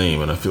gentleman's name,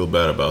 and I feel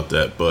bad about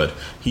that. But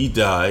he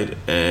died,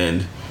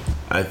 and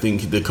I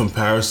think the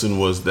comparison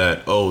was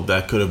that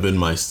that could have been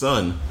my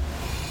son.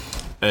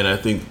 And I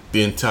think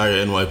the entire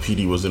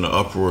NYPD was in an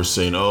uproar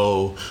saying, you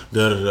know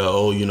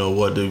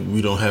what,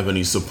 we don't have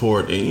any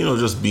support, and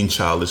just being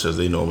childish as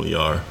they normally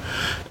are.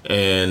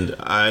 And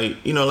I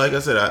like I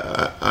said,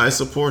 I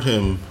support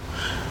him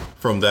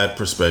from that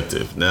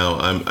perspective. Now,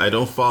 I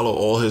don't follow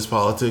all his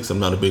politics. I'm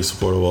not a big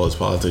supporter of all his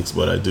politics,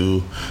 but I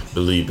do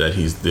believe that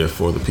he's there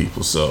for the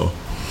people. So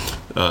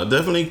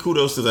definitely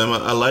kudos to them.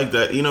 I like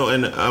that,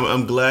 and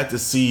I'm glad to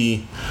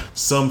see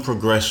some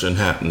progression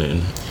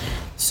happening.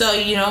 So,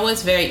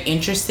 what's very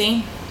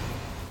interesting?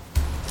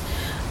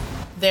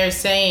 They're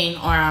saying,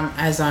 or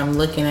as I'm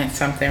looking at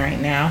something right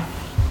now,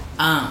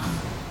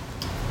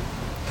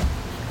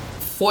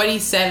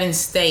 47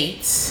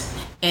 states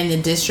and the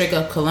District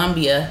of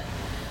Columbia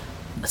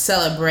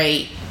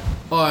celebrate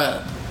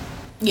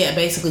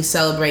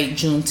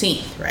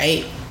Juneteenth,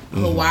 right?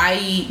 Mm-hmm.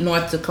 Hawaii,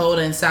 North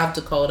Dakota, and South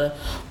Dakota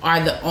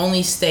are the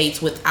only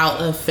states without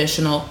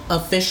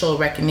official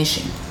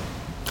recognition.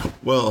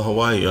 Well,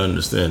 Hawaii, I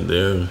understand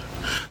they're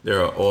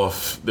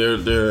off. They're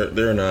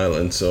an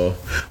island. So,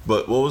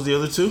 but what was the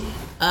other two?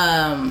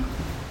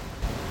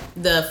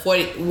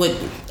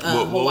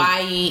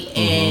 Hawaii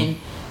and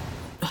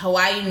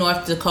Hawaii,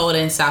 North Dakota,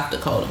 and South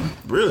Dakota.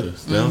 Really?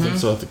 Mm-hmm.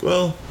 South Dakota.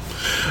 Well.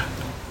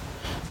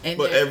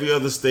 But every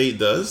other state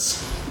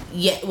does?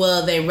 Yeah,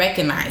 well, they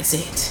recognize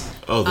it.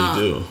 Oh, they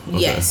do? Okay.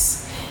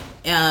 Yes.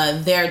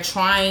 They're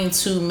trying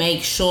to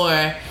make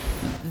sure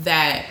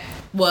that,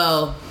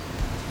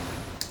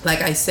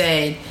 like I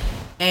said,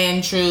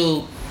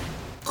 Andrew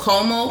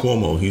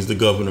Cuomo, he's the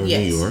governor of New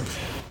York.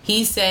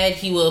 He said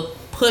he will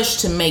push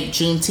to make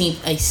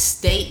Juneteenth a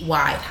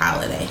statewide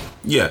holiday.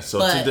 Yeah, so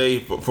today,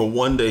 for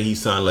one day, he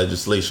signed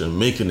legislation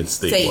making it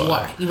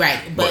statewide.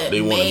 Right. But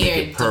they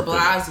Mayor de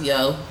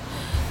Blasio,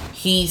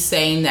 he's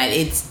saying that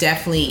it's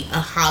definitely a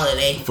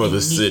holiday for the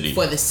city.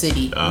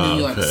 New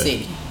York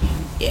City.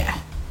 Yeah.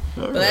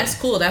 But that's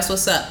cool. That's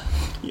what's up.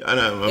 Yeah, I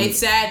know. It's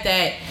sad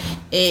that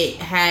it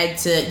had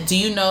to. Do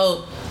you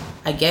know?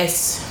 I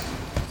guess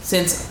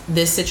since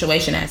this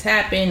situation has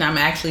happened, I'm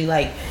actually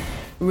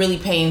really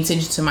paying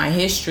attention to my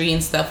history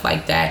and stuff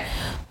like that.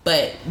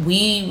 But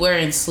we were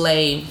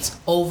enslaved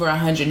over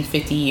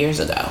 150 years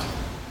ago.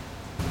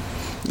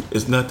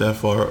 It's not that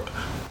far.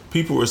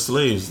 People were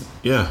slaves.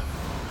 Yeah.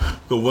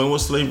 But when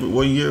was slavery?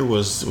 What year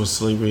was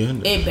slavery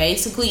ended? It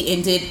basically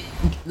ended,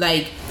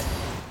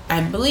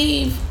 I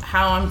believe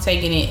how I'm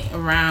taking it,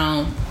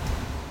 around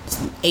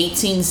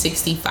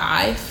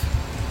 1865.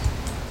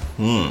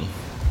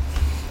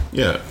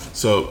 Yeah.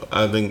 So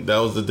I think that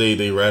was the day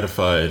they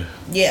ratified.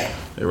 Yeah.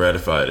 They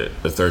ratified it,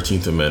 the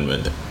 13th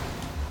Amendment,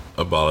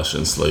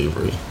 abolishing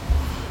slavery.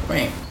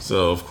 Right.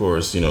 So of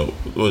course,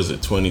 what was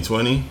it,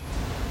 2020?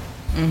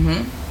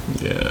 Mm-hmm.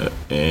 Yeah,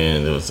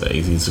 and it was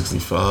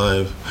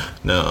 1865.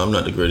 Now, I'm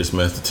not the greatest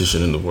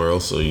mathematician in the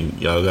world, so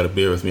y'all gotta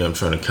bear with me. I'm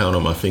trying to count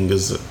on my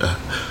fingers.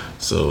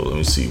 So let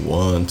me see,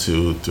 1,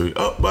 2, 3.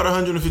 Oh, about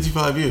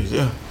 155 years.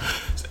 Yeah,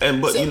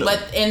 and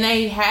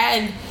they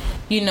had,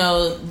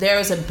 there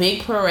was a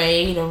big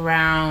parade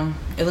around.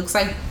 It looks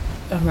like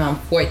around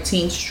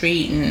 14th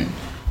Street and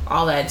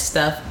all that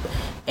stuff,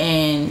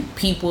 and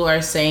people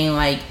are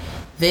saying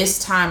this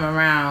time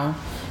around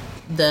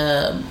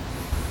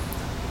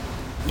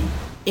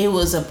it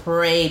was a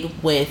parade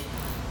with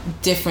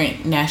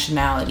different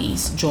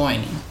nationalities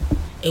joining.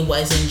 It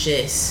wasn't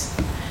just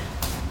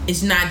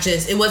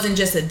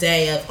a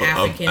day of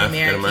African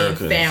American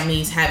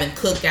families having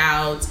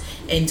cookouts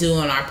and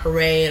doing our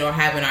parade or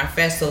having our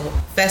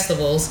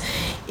festivals.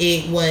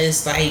 It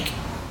was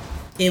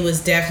it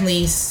was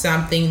definitely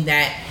something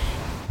that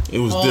it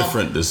was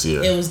different this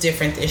year. It was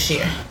different this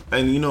year.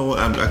 And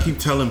I keep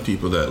telling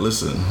people that,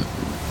 listen,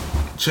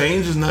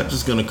 change is not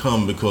just going to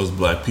come because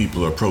black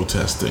people are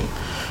protesting.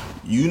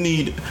 You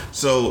need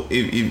so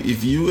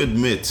if you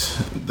admit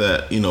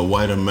that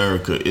white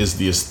America is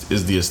the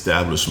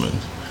establishment,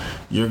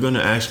 you're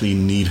gonna actually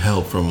need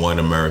help from white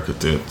America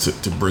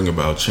to bring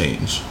about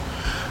change.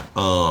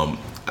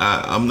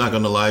 I'm not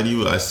gonna lie to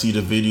you. I see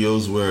the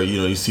videos where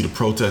you see the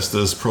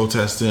protesters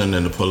protesting, and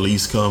then the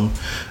police come,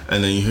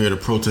 and then you hear the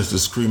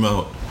protesters scream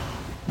out,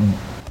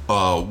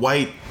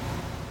 "White!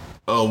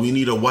 We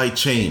need a white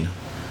chain."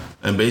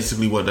 And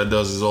basically what that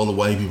does is all the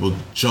white people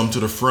jump to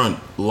the front,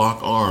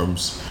 lock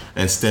arms,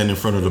 and stand in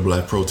front of the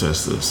black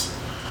protesters.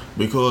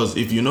 Because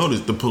if you notice,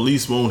 the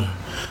police won't,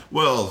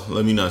 well,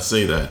 let me not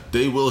say that.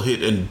 They will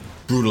hit and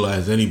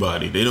brutalize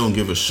anybody. They don't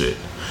give a shit.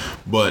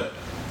 But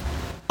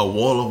a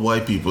wall of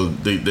white people,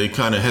 they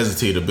kind of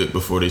hesitate a bit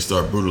before they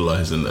start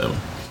brutalizing them.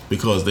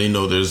 Because they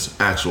know there's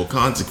actual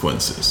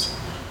consequences.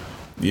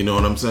 You know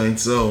what I'm saying?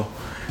 So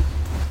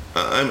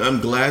I'm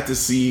glad to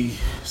see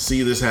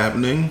this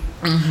happening.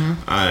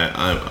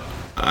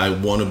 I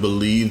want to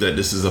believe that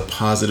this is a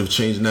positive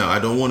change. Now, I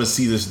don't want to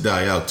see this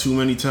die out. Too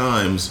many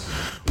times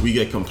we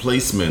get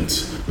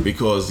complacent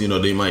because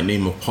they might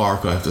name a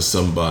park after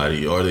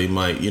somebody, or they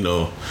might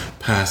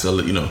pass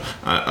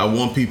I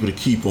want people to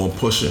keep on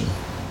pushing,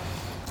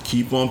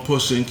 keep on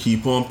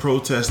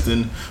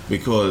protesting,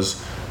 because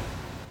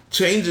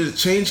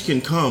change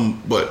can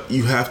come, but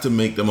you have to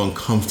make them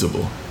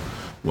uncomfortable.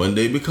 When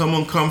they become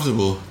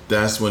uncomfortable,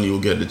 that's when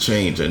you'll get the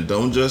change. And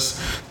don't just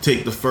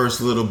take the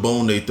first little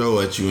bone they throw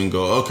at you and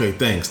go, "Okay,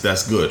 thanks,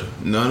 that's good."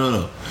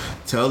 No.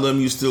 Tell them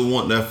you still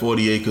want that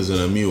 40 acres and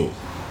a mule.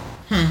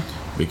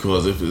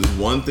 Because if there's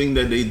one thing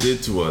that they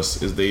did to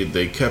us, is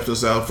they kept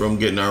us out from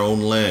getting our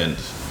own land.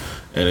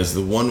 And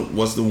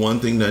what's the one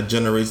thing that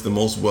generates the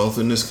most wealth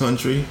in this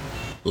country?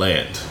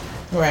 Land.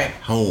 Right.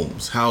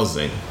 Homes,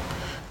 housing.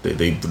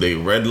 They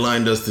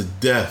redlined us to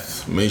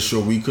death, made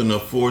sure we couldn't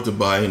afford to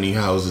buy any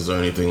houses or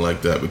anything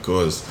like that,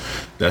 because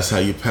that's how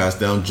you pass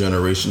down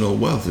generational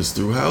wealth, is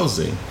through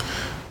housing.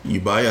 You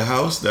buy a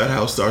house, that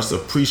house starts to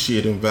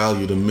appreciate in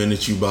value the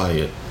minute you buy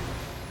it.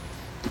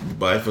 You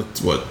buy it for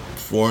what,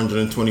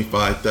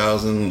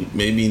 $425,000,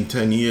 maybe in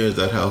 10 years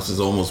that house is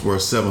almost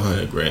worth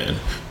 $700,000.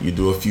 You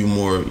do a few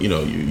more,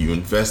 you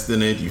invest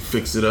in it, you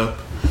fix it up,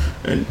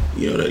 and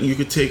you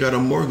could take out a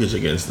mortgage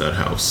against that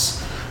house.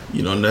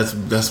 And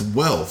that's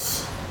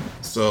wealth.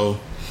 So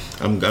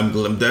I'm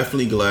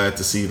definitely glad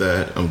to see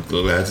that. I'm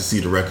glad to see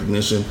the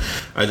recognition.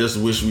 I just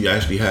wish we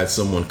actually had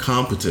someone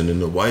competent in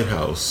the White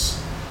House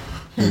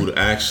who would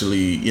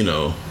actually,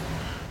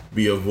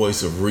 be a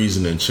voice of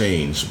reason and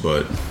change.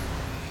 But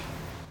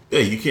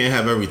hey, you can't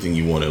have everything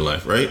you want in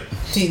life, right?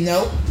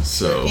 Nope.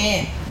 So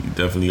you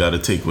definitely got to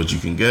take what you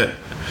can get,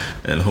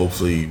 and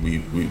hopefully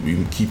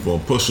we keep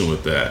on pushing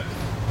with that.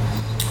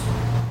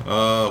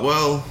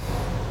 Well.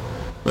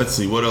 Let's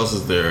see, what else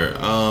is there?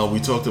 We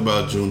talked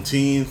about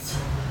Juneteenth.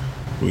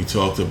 We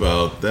talked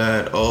about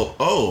that.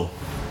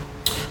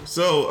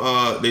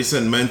 So they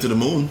sent men to the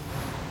moon.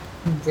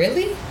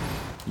 Really?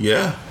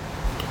 Yeah.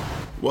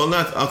 Well,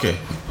 not, okay,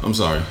 I'm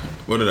sorry.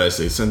 What did I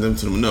say? Send them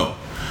to the moon? No.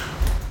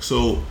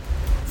 So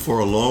for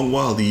a long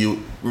while,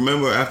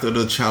 remember after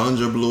the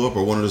Challenger blew up,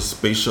 or one of the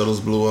space shuttles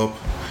blew up,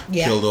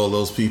 killed all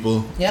those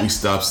people? Yep. We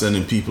stopped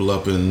sending people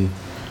up and,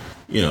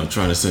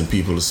 trying to send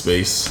people to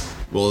space.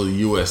 Well, the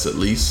U.S. at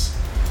least.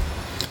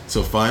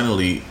 So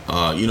finally,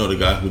 the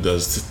guy who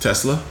does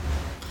Tesla,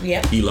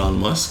 Elon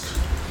Musk,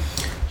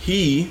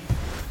 he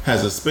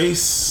has a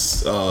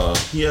space.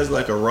 He has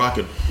like a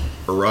rocket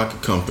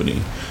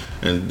company,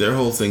 and their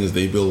whole thing is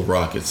they build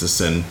rockets to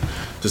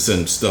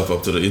send stuff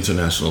up to the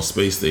International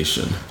Space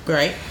Station.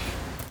 Right.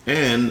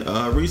 And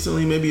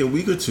recently, maybe a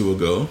week or two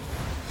ago,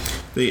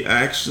 they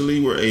actually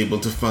were able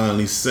to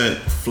finally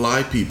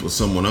fly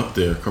someone up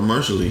there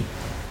commercially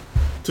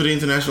to the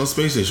International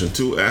Space Station.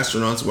 2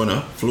 astronauts went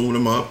up, flew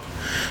them up.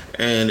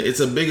 And it's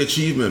a big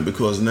achievement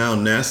because now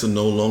NASA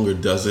no longer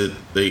does it.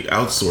 They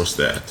outsource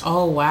that.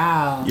 Oh,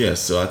 wow. Yes,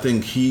 so I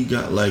think he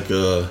got like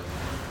a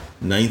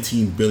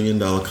 $19 billion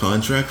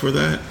contract for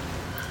that.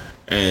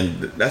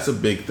 And that's a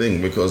big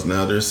thing, because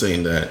now they're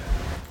saying that,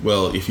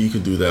 well, if he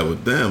could do that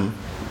with them,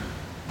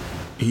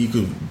 he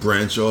could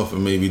branch off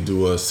and maybe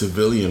do a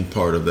civilian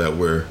part of that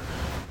where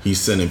he's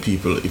sending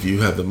people, if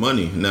you have the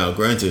money. Now,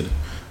 granted,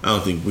 I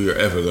don't think we are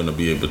ever going to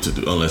be able to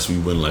do, unless we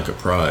win like a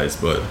prize,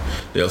 but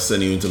they'll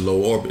send you into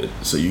low orbit,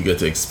 so you get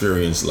to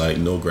experience like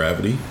no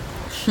gravity,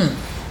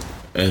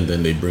 and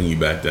then they bring you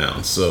back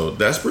down. So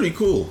that's pretty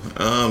cool.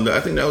 I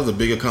think that was a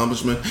big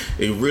accomplishment.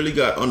 It really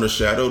got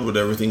undershadowed with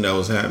everything that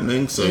was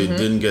happening, so it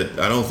didn't get,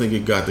 I don't think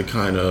it got the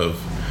kind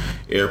of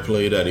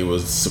airplay that it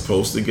was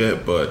supposed to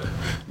get, but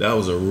that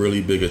was a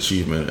really big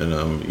achievement, and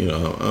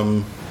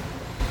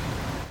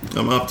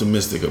I'm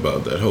optimistic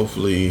about that.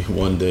 Hopefully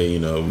one day,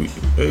 we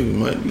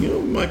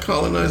might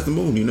colonize the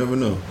moon. You never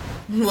know.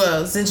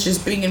 Well, since you're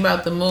speaking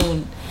about the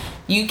moon,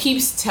 you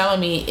keep telling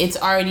me it's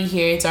already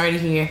here. It's already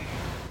here.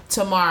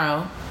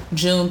 Tomorrow,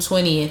 June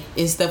 20th,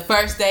 is the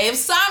first day of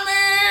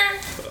summer.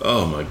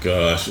 Oh my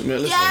gosh,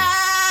 man! Listen.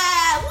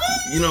 Yeah.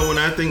 Woo! When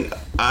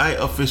I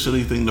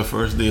officially think the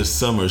first day of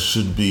summer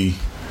should be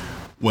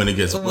when it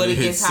hits hot. when it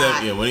hits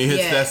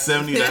that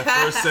 70, that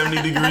first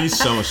 70 degrees,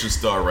 summer should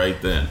start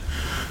right then.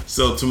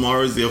 So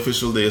tomorrow is the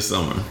official day of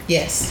summer.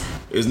 Yes.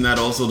 Isn't that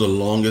also the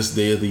longest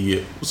day of the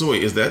year? So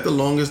wait, is that the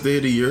longest day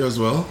of the year as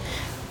well?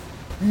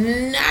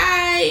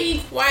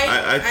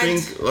 I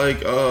think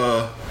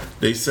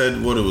they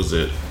said, what was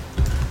it?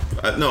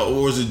 No,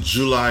 or was it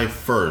July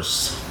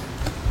 1st?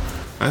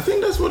 I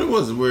think that's what it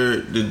was. Where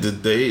the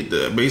day,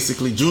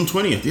 basically June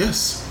 20th.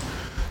 Yes,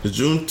 the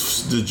June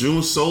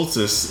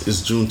solstice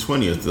is June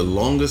 20th, the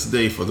longest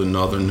day for the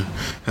northern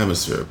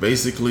hemisphere.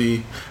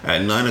 Basically,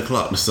 at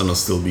 9:00 the sun will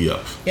still be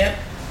up. Yep.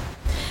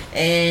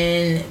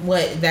 And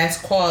that's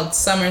called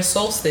summer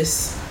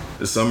solstice.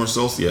 The summer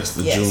solstice, yes,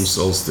 June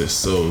solstice.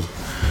 So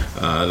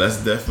that's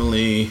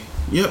definitely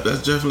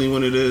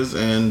what it is,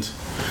 and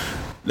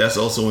that's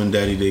also when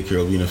Daddy Daycare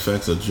will be in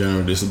effect. So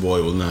generally, this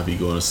boy will not be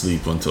going to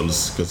sleep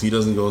because he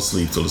doesn't go to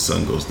sleep till the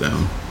sun goes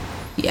down.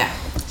 Yeah.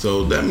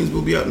 So that means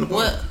we'll be out in the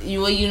park.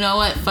 Well, you know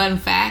what? Fun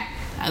fact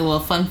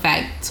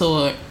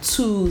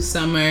to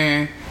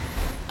summer,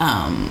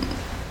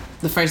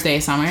 the first day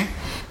of summer.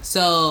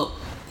 So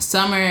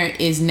summer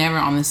is never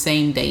on the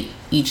same date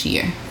each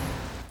year.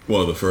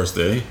 Well, the first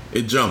day,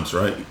 it jumps,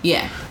 right?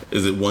 Yeah.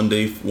 Is it one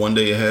day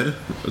ahead?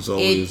 It's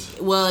always.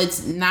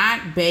 It's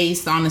not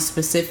based on a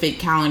specific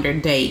calendar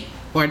date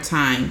or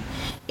time.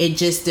 It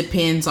just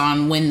depends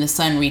on when the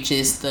sun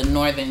reaches the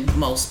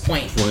northernmost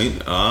point.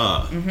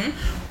 Mm-hmm.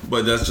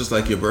 But that's just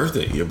like your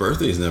birthday. Your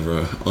birthday is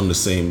never on the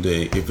same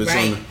day. If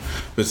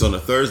it's on a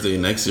Thursday,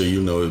 next year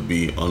it'd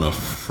be on a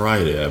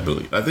Friday, I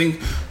believe. I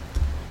think.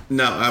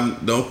 Now,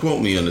 don't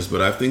quote me on this,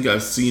 but I think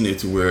I've seen it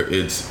to where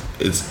it's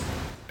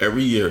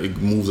every year it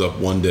moves up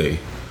one day.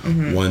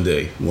 Mm-hmm.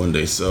 One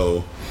day.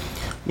 So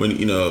when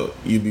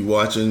you'd be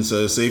watching,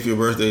 so say if your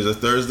birthday is a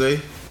Thursday,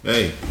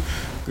 hey,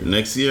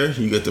 next year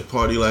you get to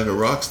party like a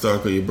rock star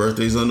because your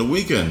birthday's on the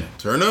weekend.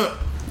 Turn up.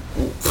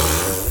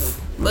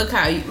 Look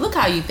how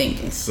you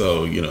thinking.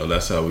 So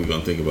that's how we're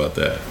gonna think about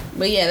that.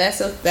 But yeah,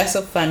 that's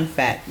a fun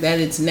fact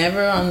that it's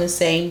never on the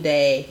same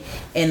day,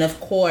 and of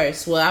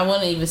course, I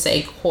wouldn't even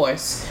say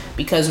course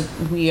because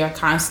we are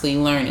constantly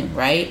learning,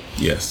 right?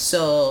 Yes.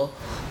 So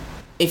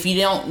if you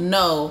don't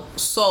know,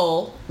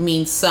 sol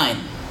means sun,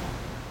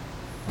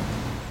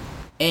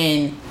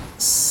 and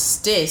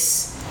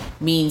stis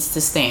means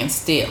to stand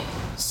still.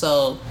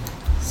 So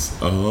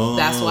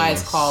that's why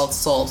it's called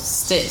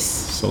solstice.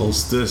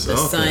 Solstice. The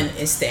sun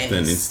is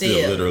standing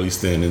still. Literally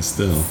standing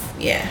still.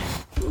 Yeah.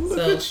 Look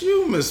at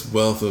you, Miss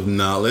Wealth of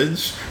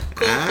Knowledge.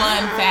 Cool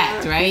fun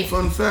fact, right?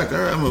 Cool fun fact. All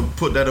right, I'm gonna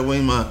put that away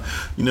in my.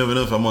 You never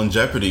know if I'm on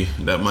Jeopardy.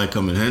 That might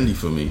come in handy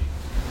for me.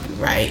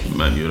 Right. You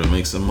might be able to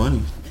make some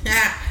money.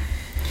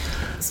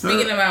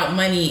 Speaking about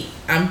money,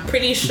 I'm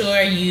pretty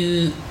sure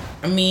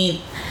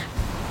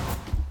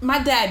my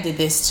dad did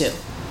this too.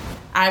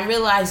 I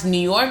realized New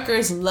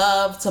Yorkers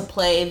love to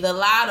play the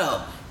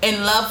lotto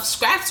and love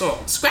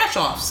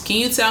scratch-offs. Can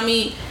you tell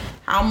me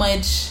how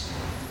much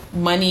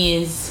money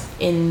is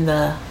in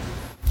the,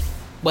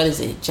 what is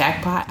it,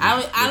 jackpot?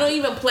 I don't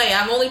even play.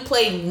 I've only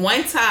played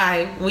one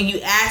time when you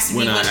asked me.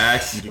 When I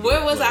asked you to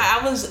where was I?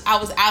 I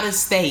was out of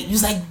state. You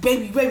was like,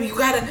 baby, you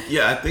gotta.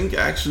 Yeah, I think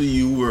actually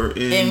you were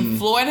in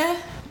Florida.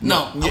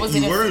 No, I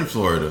wasn't. You were in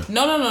Florida.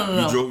 No.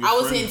 You drove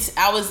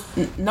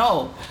your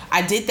No,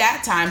 I did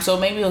that time, so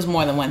maybe it was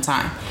more than one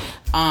time.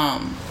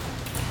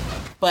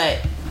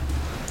 But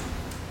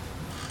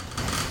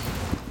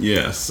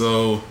yeah.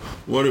 So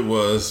what it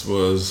was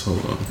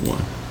hold on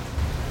one.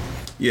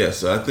 Yeah,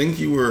 so I think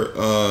you were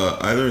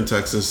either in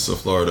Texas or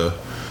Florida.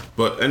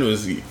 But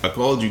anyways, I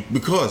called you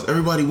because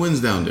everybody wins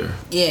down there.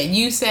 Yeah,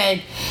 you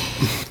said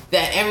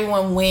that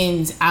everyone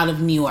wins out of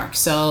New York.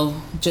 So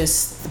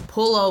just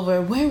pull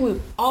over.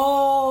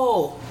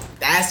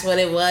 That's what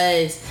it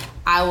was.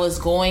 I was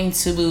going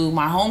to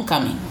my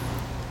homecoming.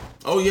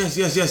 Oh, yes.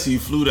 You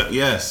flew out.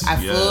 Yes. I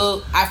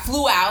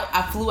flew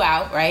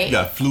out, right? You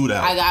got flew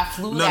out. I got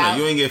flew out.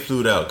 No, you ain't get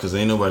flew out because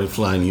ain't nobody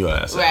flying your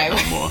ass out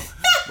no more.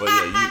 But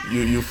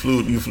yeah, you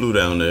flew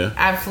down there.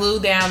 I flew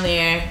down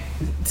there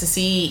to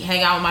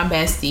hang out with my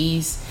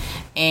besties,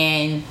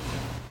 and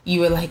you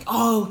were like,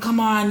 "Oh, come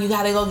on, you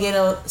gotta go get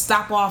a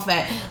stop off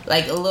at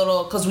like a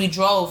little," because we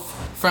drove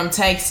from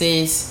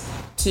Texas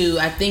to,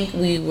 I think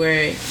we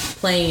were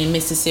playing in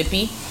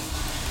Mississippi.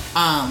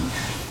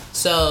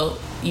 So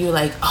you were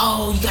like,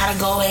 "Oh, you gotta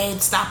go ahead,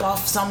 stop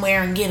off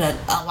somewhere and get a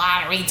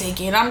lottery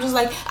ticket." And I'm just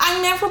like,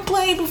 I never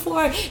played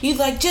before. You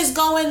like, just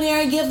go in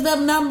there and give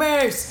them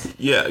numbers.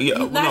 Yeah.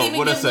 Not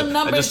even give them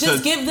numbers,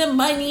 just give them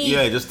money.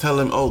 Yeah, just tell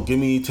them, oh, give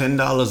me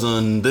 $10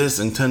 on this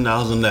and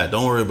 $10 on that.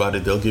 Don't worry about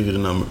it. They'll give you the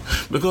number.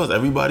 Because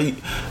everybody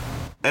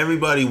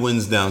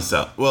wins down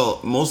south. Well,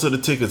 most of the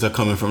tickets are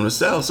coming from the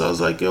south. So I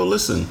was like, yo,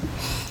 listen,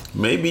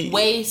 maybe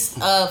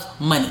waste of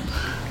money.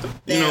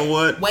 You know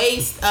what?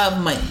 Waste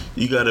of money.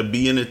 You gotta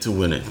be in it to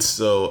win it.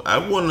 So I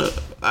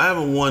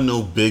haven't won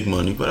no big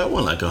money, but I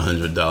won like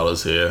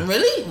 $100 here.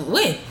 Really?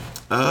 When?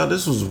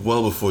 This was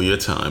well before your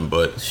time,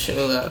 but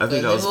Sure, I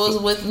think it was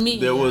with me.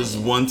 There was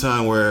one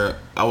time where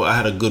I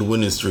had a good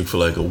winning streak for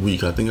like a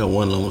week. I think I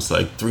won almost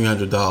like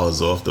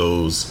 $300 off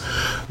those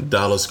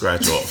dollar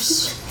scratch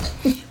offs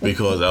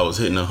because I was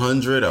hitting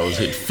 100, I was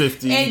hitting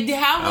 50. And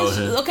how much?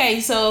 Okay,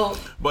 so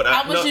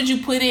how much did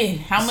you put in?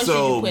 How much did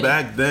you put in? So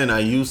back then,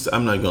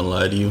 I'm not gonna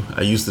lie to you,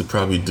 I used to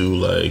probably do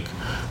like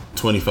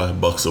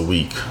 $25 a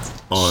week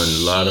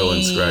on lotto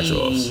and scratch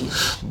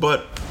offs,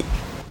 but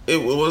it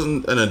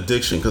wasn't an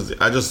addiction because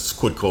I just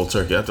quit cold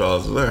turkey. After all, I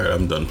was like, all right,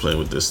 I'm done playing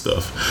with this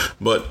stuff.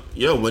 But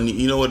when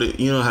you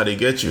know how they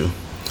get you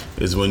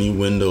is when you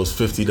win those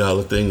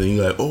 $50 things and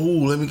you're like, oh,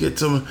 let me get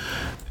some.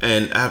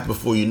 And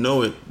before you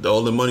know it,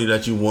 all the money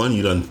that you won,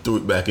 you done threw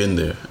it back in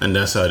there, and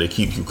that's how they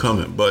keep you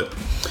coming. But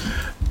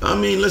I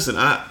mean, listen,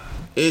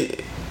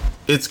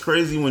 it's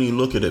crazy when you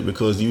look at it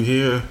because you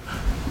hear.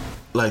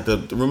 Like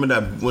remember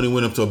that when it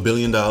went up to $1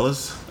 billion,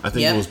 I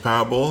think it was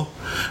Powerball,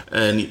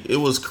 and it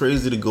was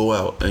crazy to go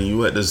out and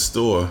you at the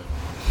store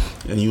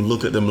and you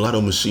look at the lotto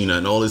machine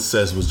and all it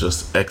says was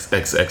just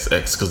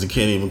XXXX because you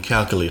can't even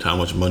calculate how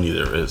much money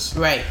there is.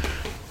 Right.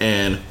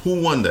 And who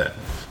won that?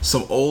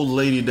 Some old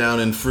lady down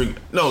in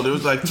No, there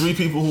was like 3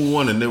 people who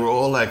won, and they were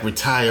all like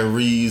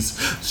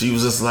retirees. She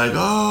was just like,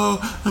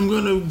 oh, I'm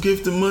gonna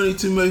give the money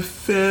to my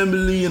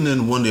family, and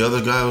then the other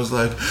guy was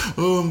like,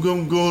 oh, I'm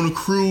gonna go on a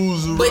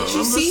cruise. But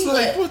you see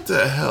what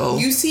the hell?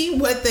 You see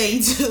what they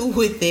do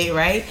with it,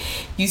 right?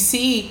 You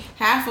see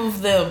half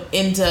of them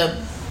end up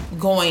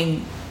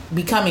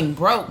becoming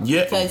broke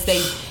because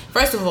they.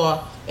 First of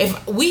all,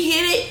 if we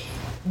hit it,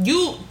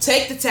 you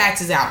take the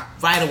taxes out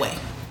right away.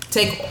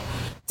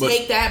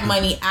 Take that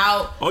money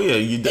out. Oh yeah,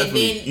 you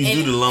definitely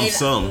do the lump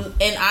sum.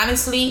 And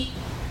honestly,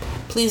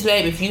 please,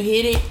 babe, if you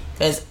hit it,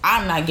 because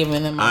I'm not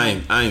giving them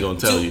money. I ain't gonna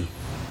tell you.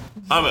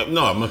 I'm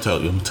gonna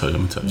tell you.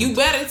 You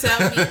better tell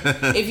me.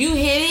 If you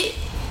hit it,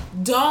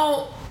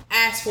 don't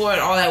ask for it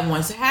all at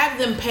once. Have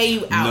them pay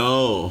you out.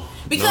 No.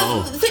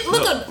 Because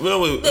look,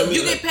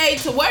 you get paid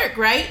to work,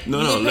 right? You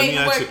get paid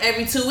to work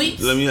every 2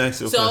 weeks. Let me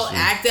ask you a question. So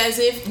act as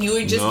if you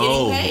were just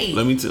getting paid.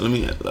 Let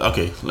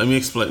me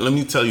explain. Let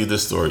me tell you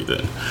this story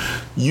then.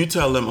 You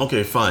tell them,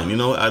 okay, fine. You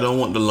know what? I don't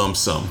want the lump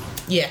sum.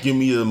 Yeah. Give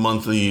me the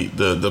monthly,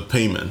 the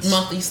payments.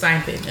 Monthly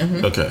stipend.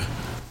 Mm-hmm. Okay.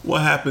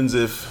 What happens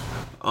if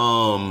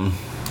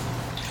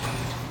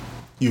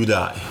you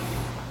die?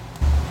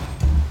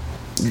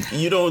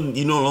 You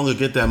no longer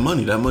get that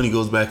money. That money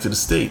goes back to the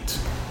state.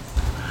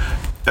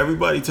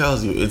 Everybody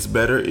tells you it's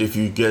better if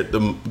you get the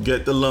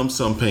lump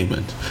sum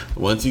payment.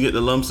 Once you get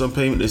the lump sum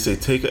payment, they say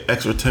take an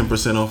extra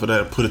 10% off of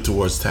that and put it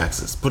towards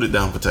taxes. Put it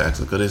down for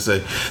taxes because they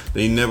say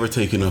they never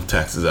take enough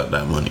taxes out of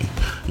that money.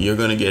 You're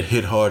going to get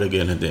hit hard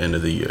again at the end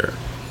of the year.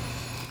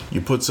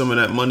 You put some of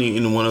that money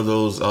in one of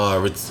those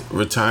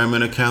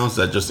retirement accounts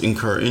that just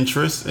incur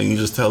interest, and you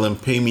just tell them,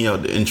 pay me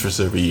out the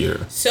interest every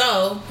year.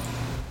 So,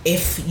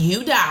 if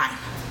you die,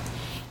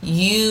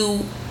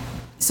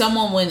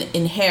 someone will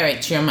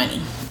inherit your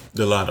money.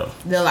 The lotto,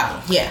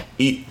 yeah.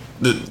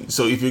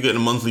 So if you're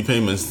getting monthly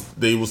payments,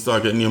 they will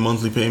start getting your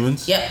monthly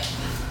payments? Yep.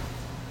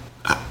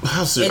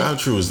 How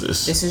true is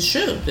this? This is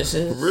true. This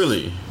is...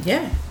 Really?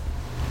 Yeah.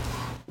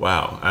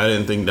 Wow. I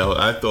didn't think that...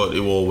 I thought it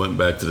all went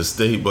back to the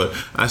state, but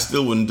I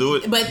still wouldn't do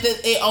it. But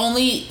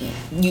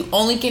you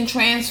only can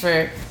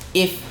transfer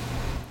if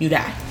you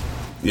die.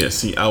 Yeah,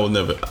 see, I would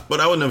never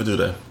do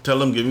that. Tell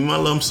them, give me my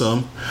lump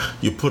sum.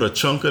 You put a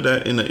chunk of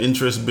that in an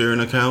interest-bearing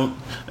account,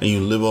 and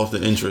you live off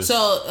the interest.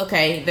 So,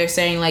 okay, they're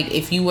saying, like,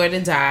 if you were to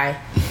die,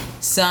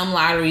 some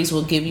lotteries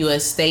will give you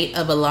a state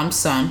of a lump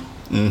sum,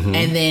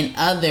 and then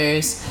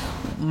others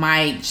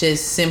might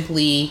just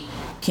simply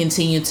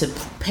continue to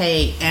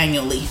pay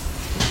annually.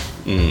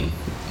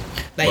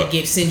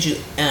 Send you,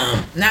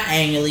 not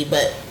annually,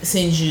 but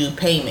send you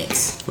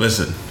payments.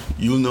 Listen.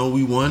 You'll know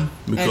we won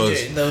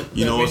because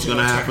you know what's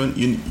gonna happen.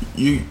 I'm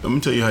gonna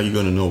tell you how you're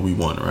gonna know we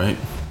won, right?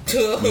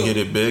 You get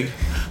it big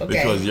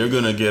because you're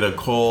gonna get a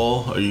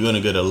call or you're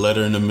gonna get a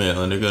letter in the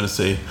mail, and they're gonna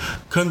say,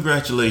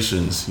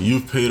 "Congratulations,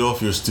 you've paid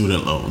off your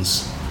student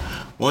loans."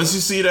 Once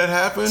you see that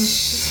happen,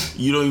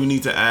 you don't even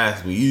need to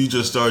ask me. You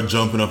just start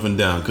jumping up and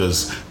down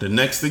because the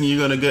next thing you're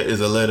gonna get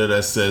is a letter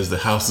that says the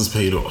house is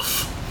paid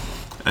off,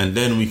 and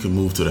then we can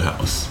move to the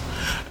house.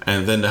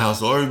 And then the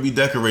house will already be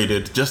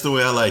decorated just the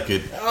way I like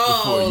it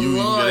before you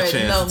even get a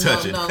chance to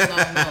touch it.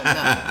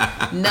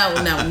 No.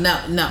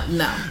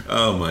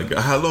 Oh my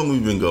God. How long we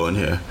been going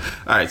here?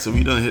 All right, so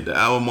we done hit the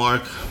hour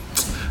mark.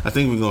 I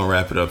think we're going to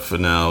wrap it up for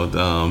now.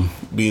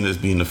 Being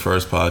the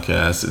first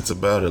podcast, it's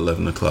about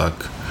 11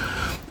 o'clock.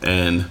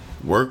 And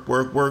work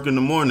in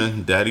the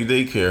morning. Daddy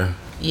daycare.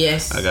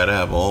 Yes. I got to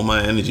have all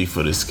my energy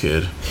for this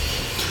kid.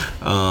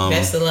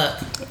 Best of luck.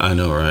 I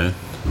know, right?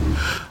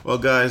 Well,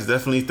 guys,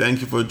 definitely thank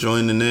you for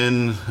joining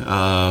in.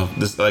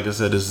 This, like I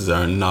said, this is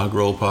our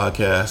inaugural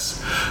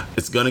podcast.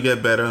 It's gonna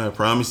get better, I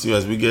promise you.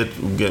 As we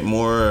get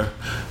more,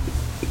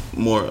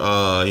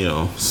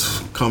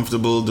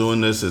 comfortable doing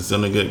this, it's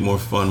gonna get more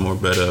fun, more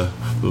better.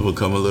 We'll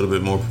become a little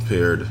bit more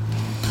prepared.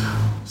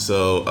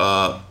 So,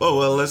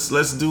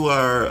 let's do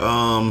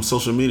our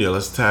social media.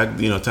 Let's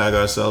tag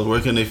ourselves.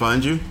 Where can they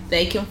find you?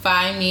 They can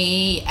find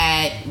me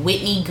at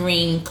Whitney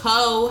Green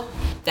Co.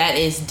 That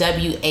is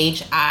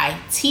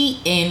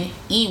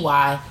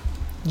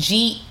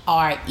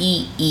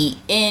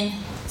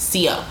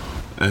WHITNEYGREENCO.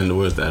 And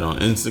where's that on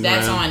Instagram?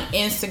 That's on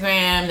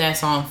Instagram.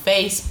 That's on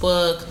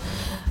Facebook.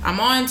 I'm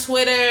on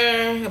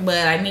Twitter,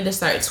 but I need to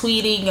start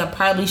tweeting. I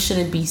probably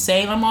shouldn't be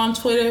saying I'm on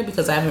Twitter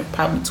because I haven't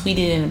probably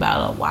tweeted in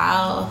about a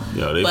while.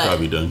 Yeah, they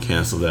probably done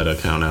canceled that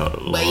account out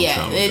a long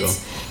time ago.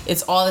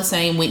 It's all the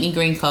same, Whitney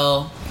Green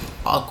Co.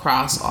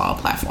 across all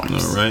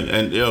platforms. All right.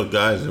 And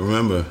guys,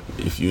 remember,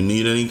 if you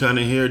need any kind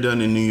of hair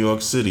done in New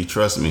York City,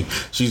 trust me,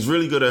 she's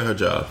really good at her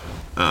job.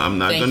 I'm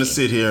not going to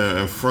sit here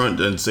in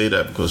front and say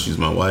that because she's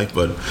my wife,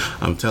 but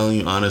I'm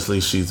telling you honestly,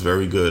 she's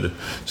very good.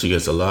 She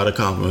gets a lot of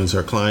compliments.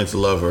 Her clients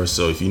love her.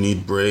 So if you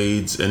need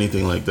braids,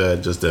 anything like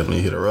that, just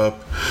definitely hit her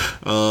up.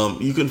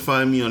 You can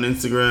find me on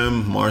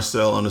Instagram,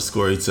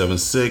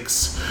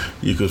 Marcel_876.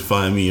 You could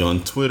find me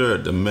on Twitter,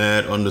 the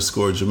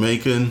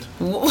Mad_Jamaican.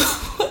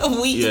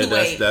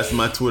 That's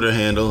my Twitter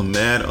handle,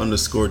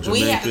 Mad_Jamaican.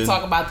 We have to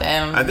talk about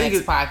that on the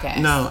next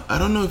podcast. No, I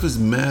don't know if it's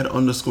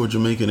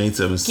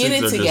Mad_Jamaican876 Get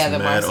it or together,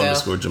 just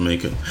Marcel.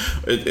 Mad_Jamaican.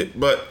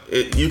 But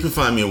you can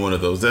find me on one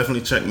of those.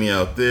 Definitely check me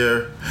out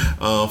there.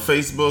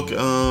 Facebook.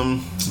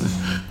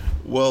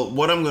 Well,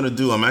 what I'm going to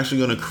do, I'm actually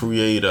going to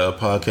create a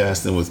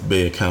Podcasting with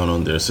Bay account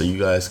on there. So you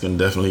guys can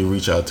definitely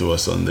reach out to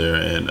us on there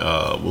and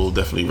we'll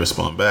definitely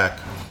respond back.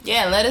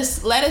 Yeah, let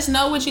us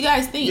know what you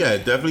guys think. Yeah,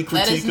 definitely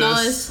critique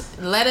us.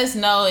 Let us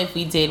know if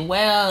we did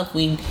well,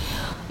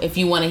 if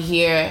you want to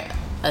hear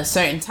a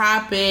certain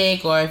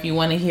topic or if you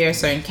want to hear a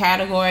certain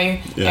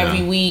category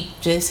every week,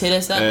 just hit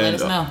us up and let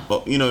us know.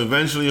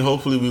 Eventually,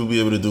 hopefully we'll be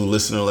able to do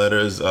listener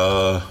letters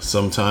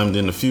sometime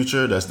in the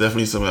future. That's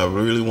definitely something I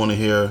really want to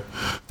hear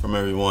from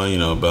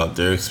everyone, about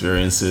their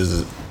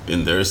experiences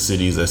in their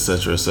cities,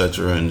 etc.,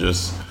 and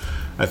just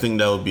I think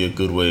that would be a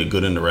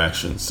good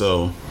interaction.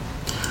 So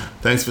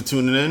thanks for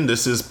tuning in.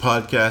 This is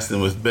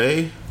Podcasting with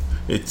Bay.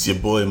 It's your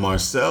boy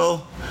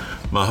Marcel,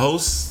 my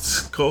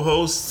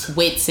co-host,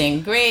 Wits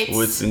and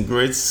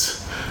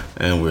Grits.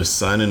 And we're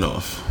signing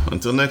off.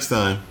 Until next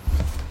time.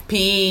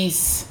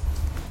 Peace.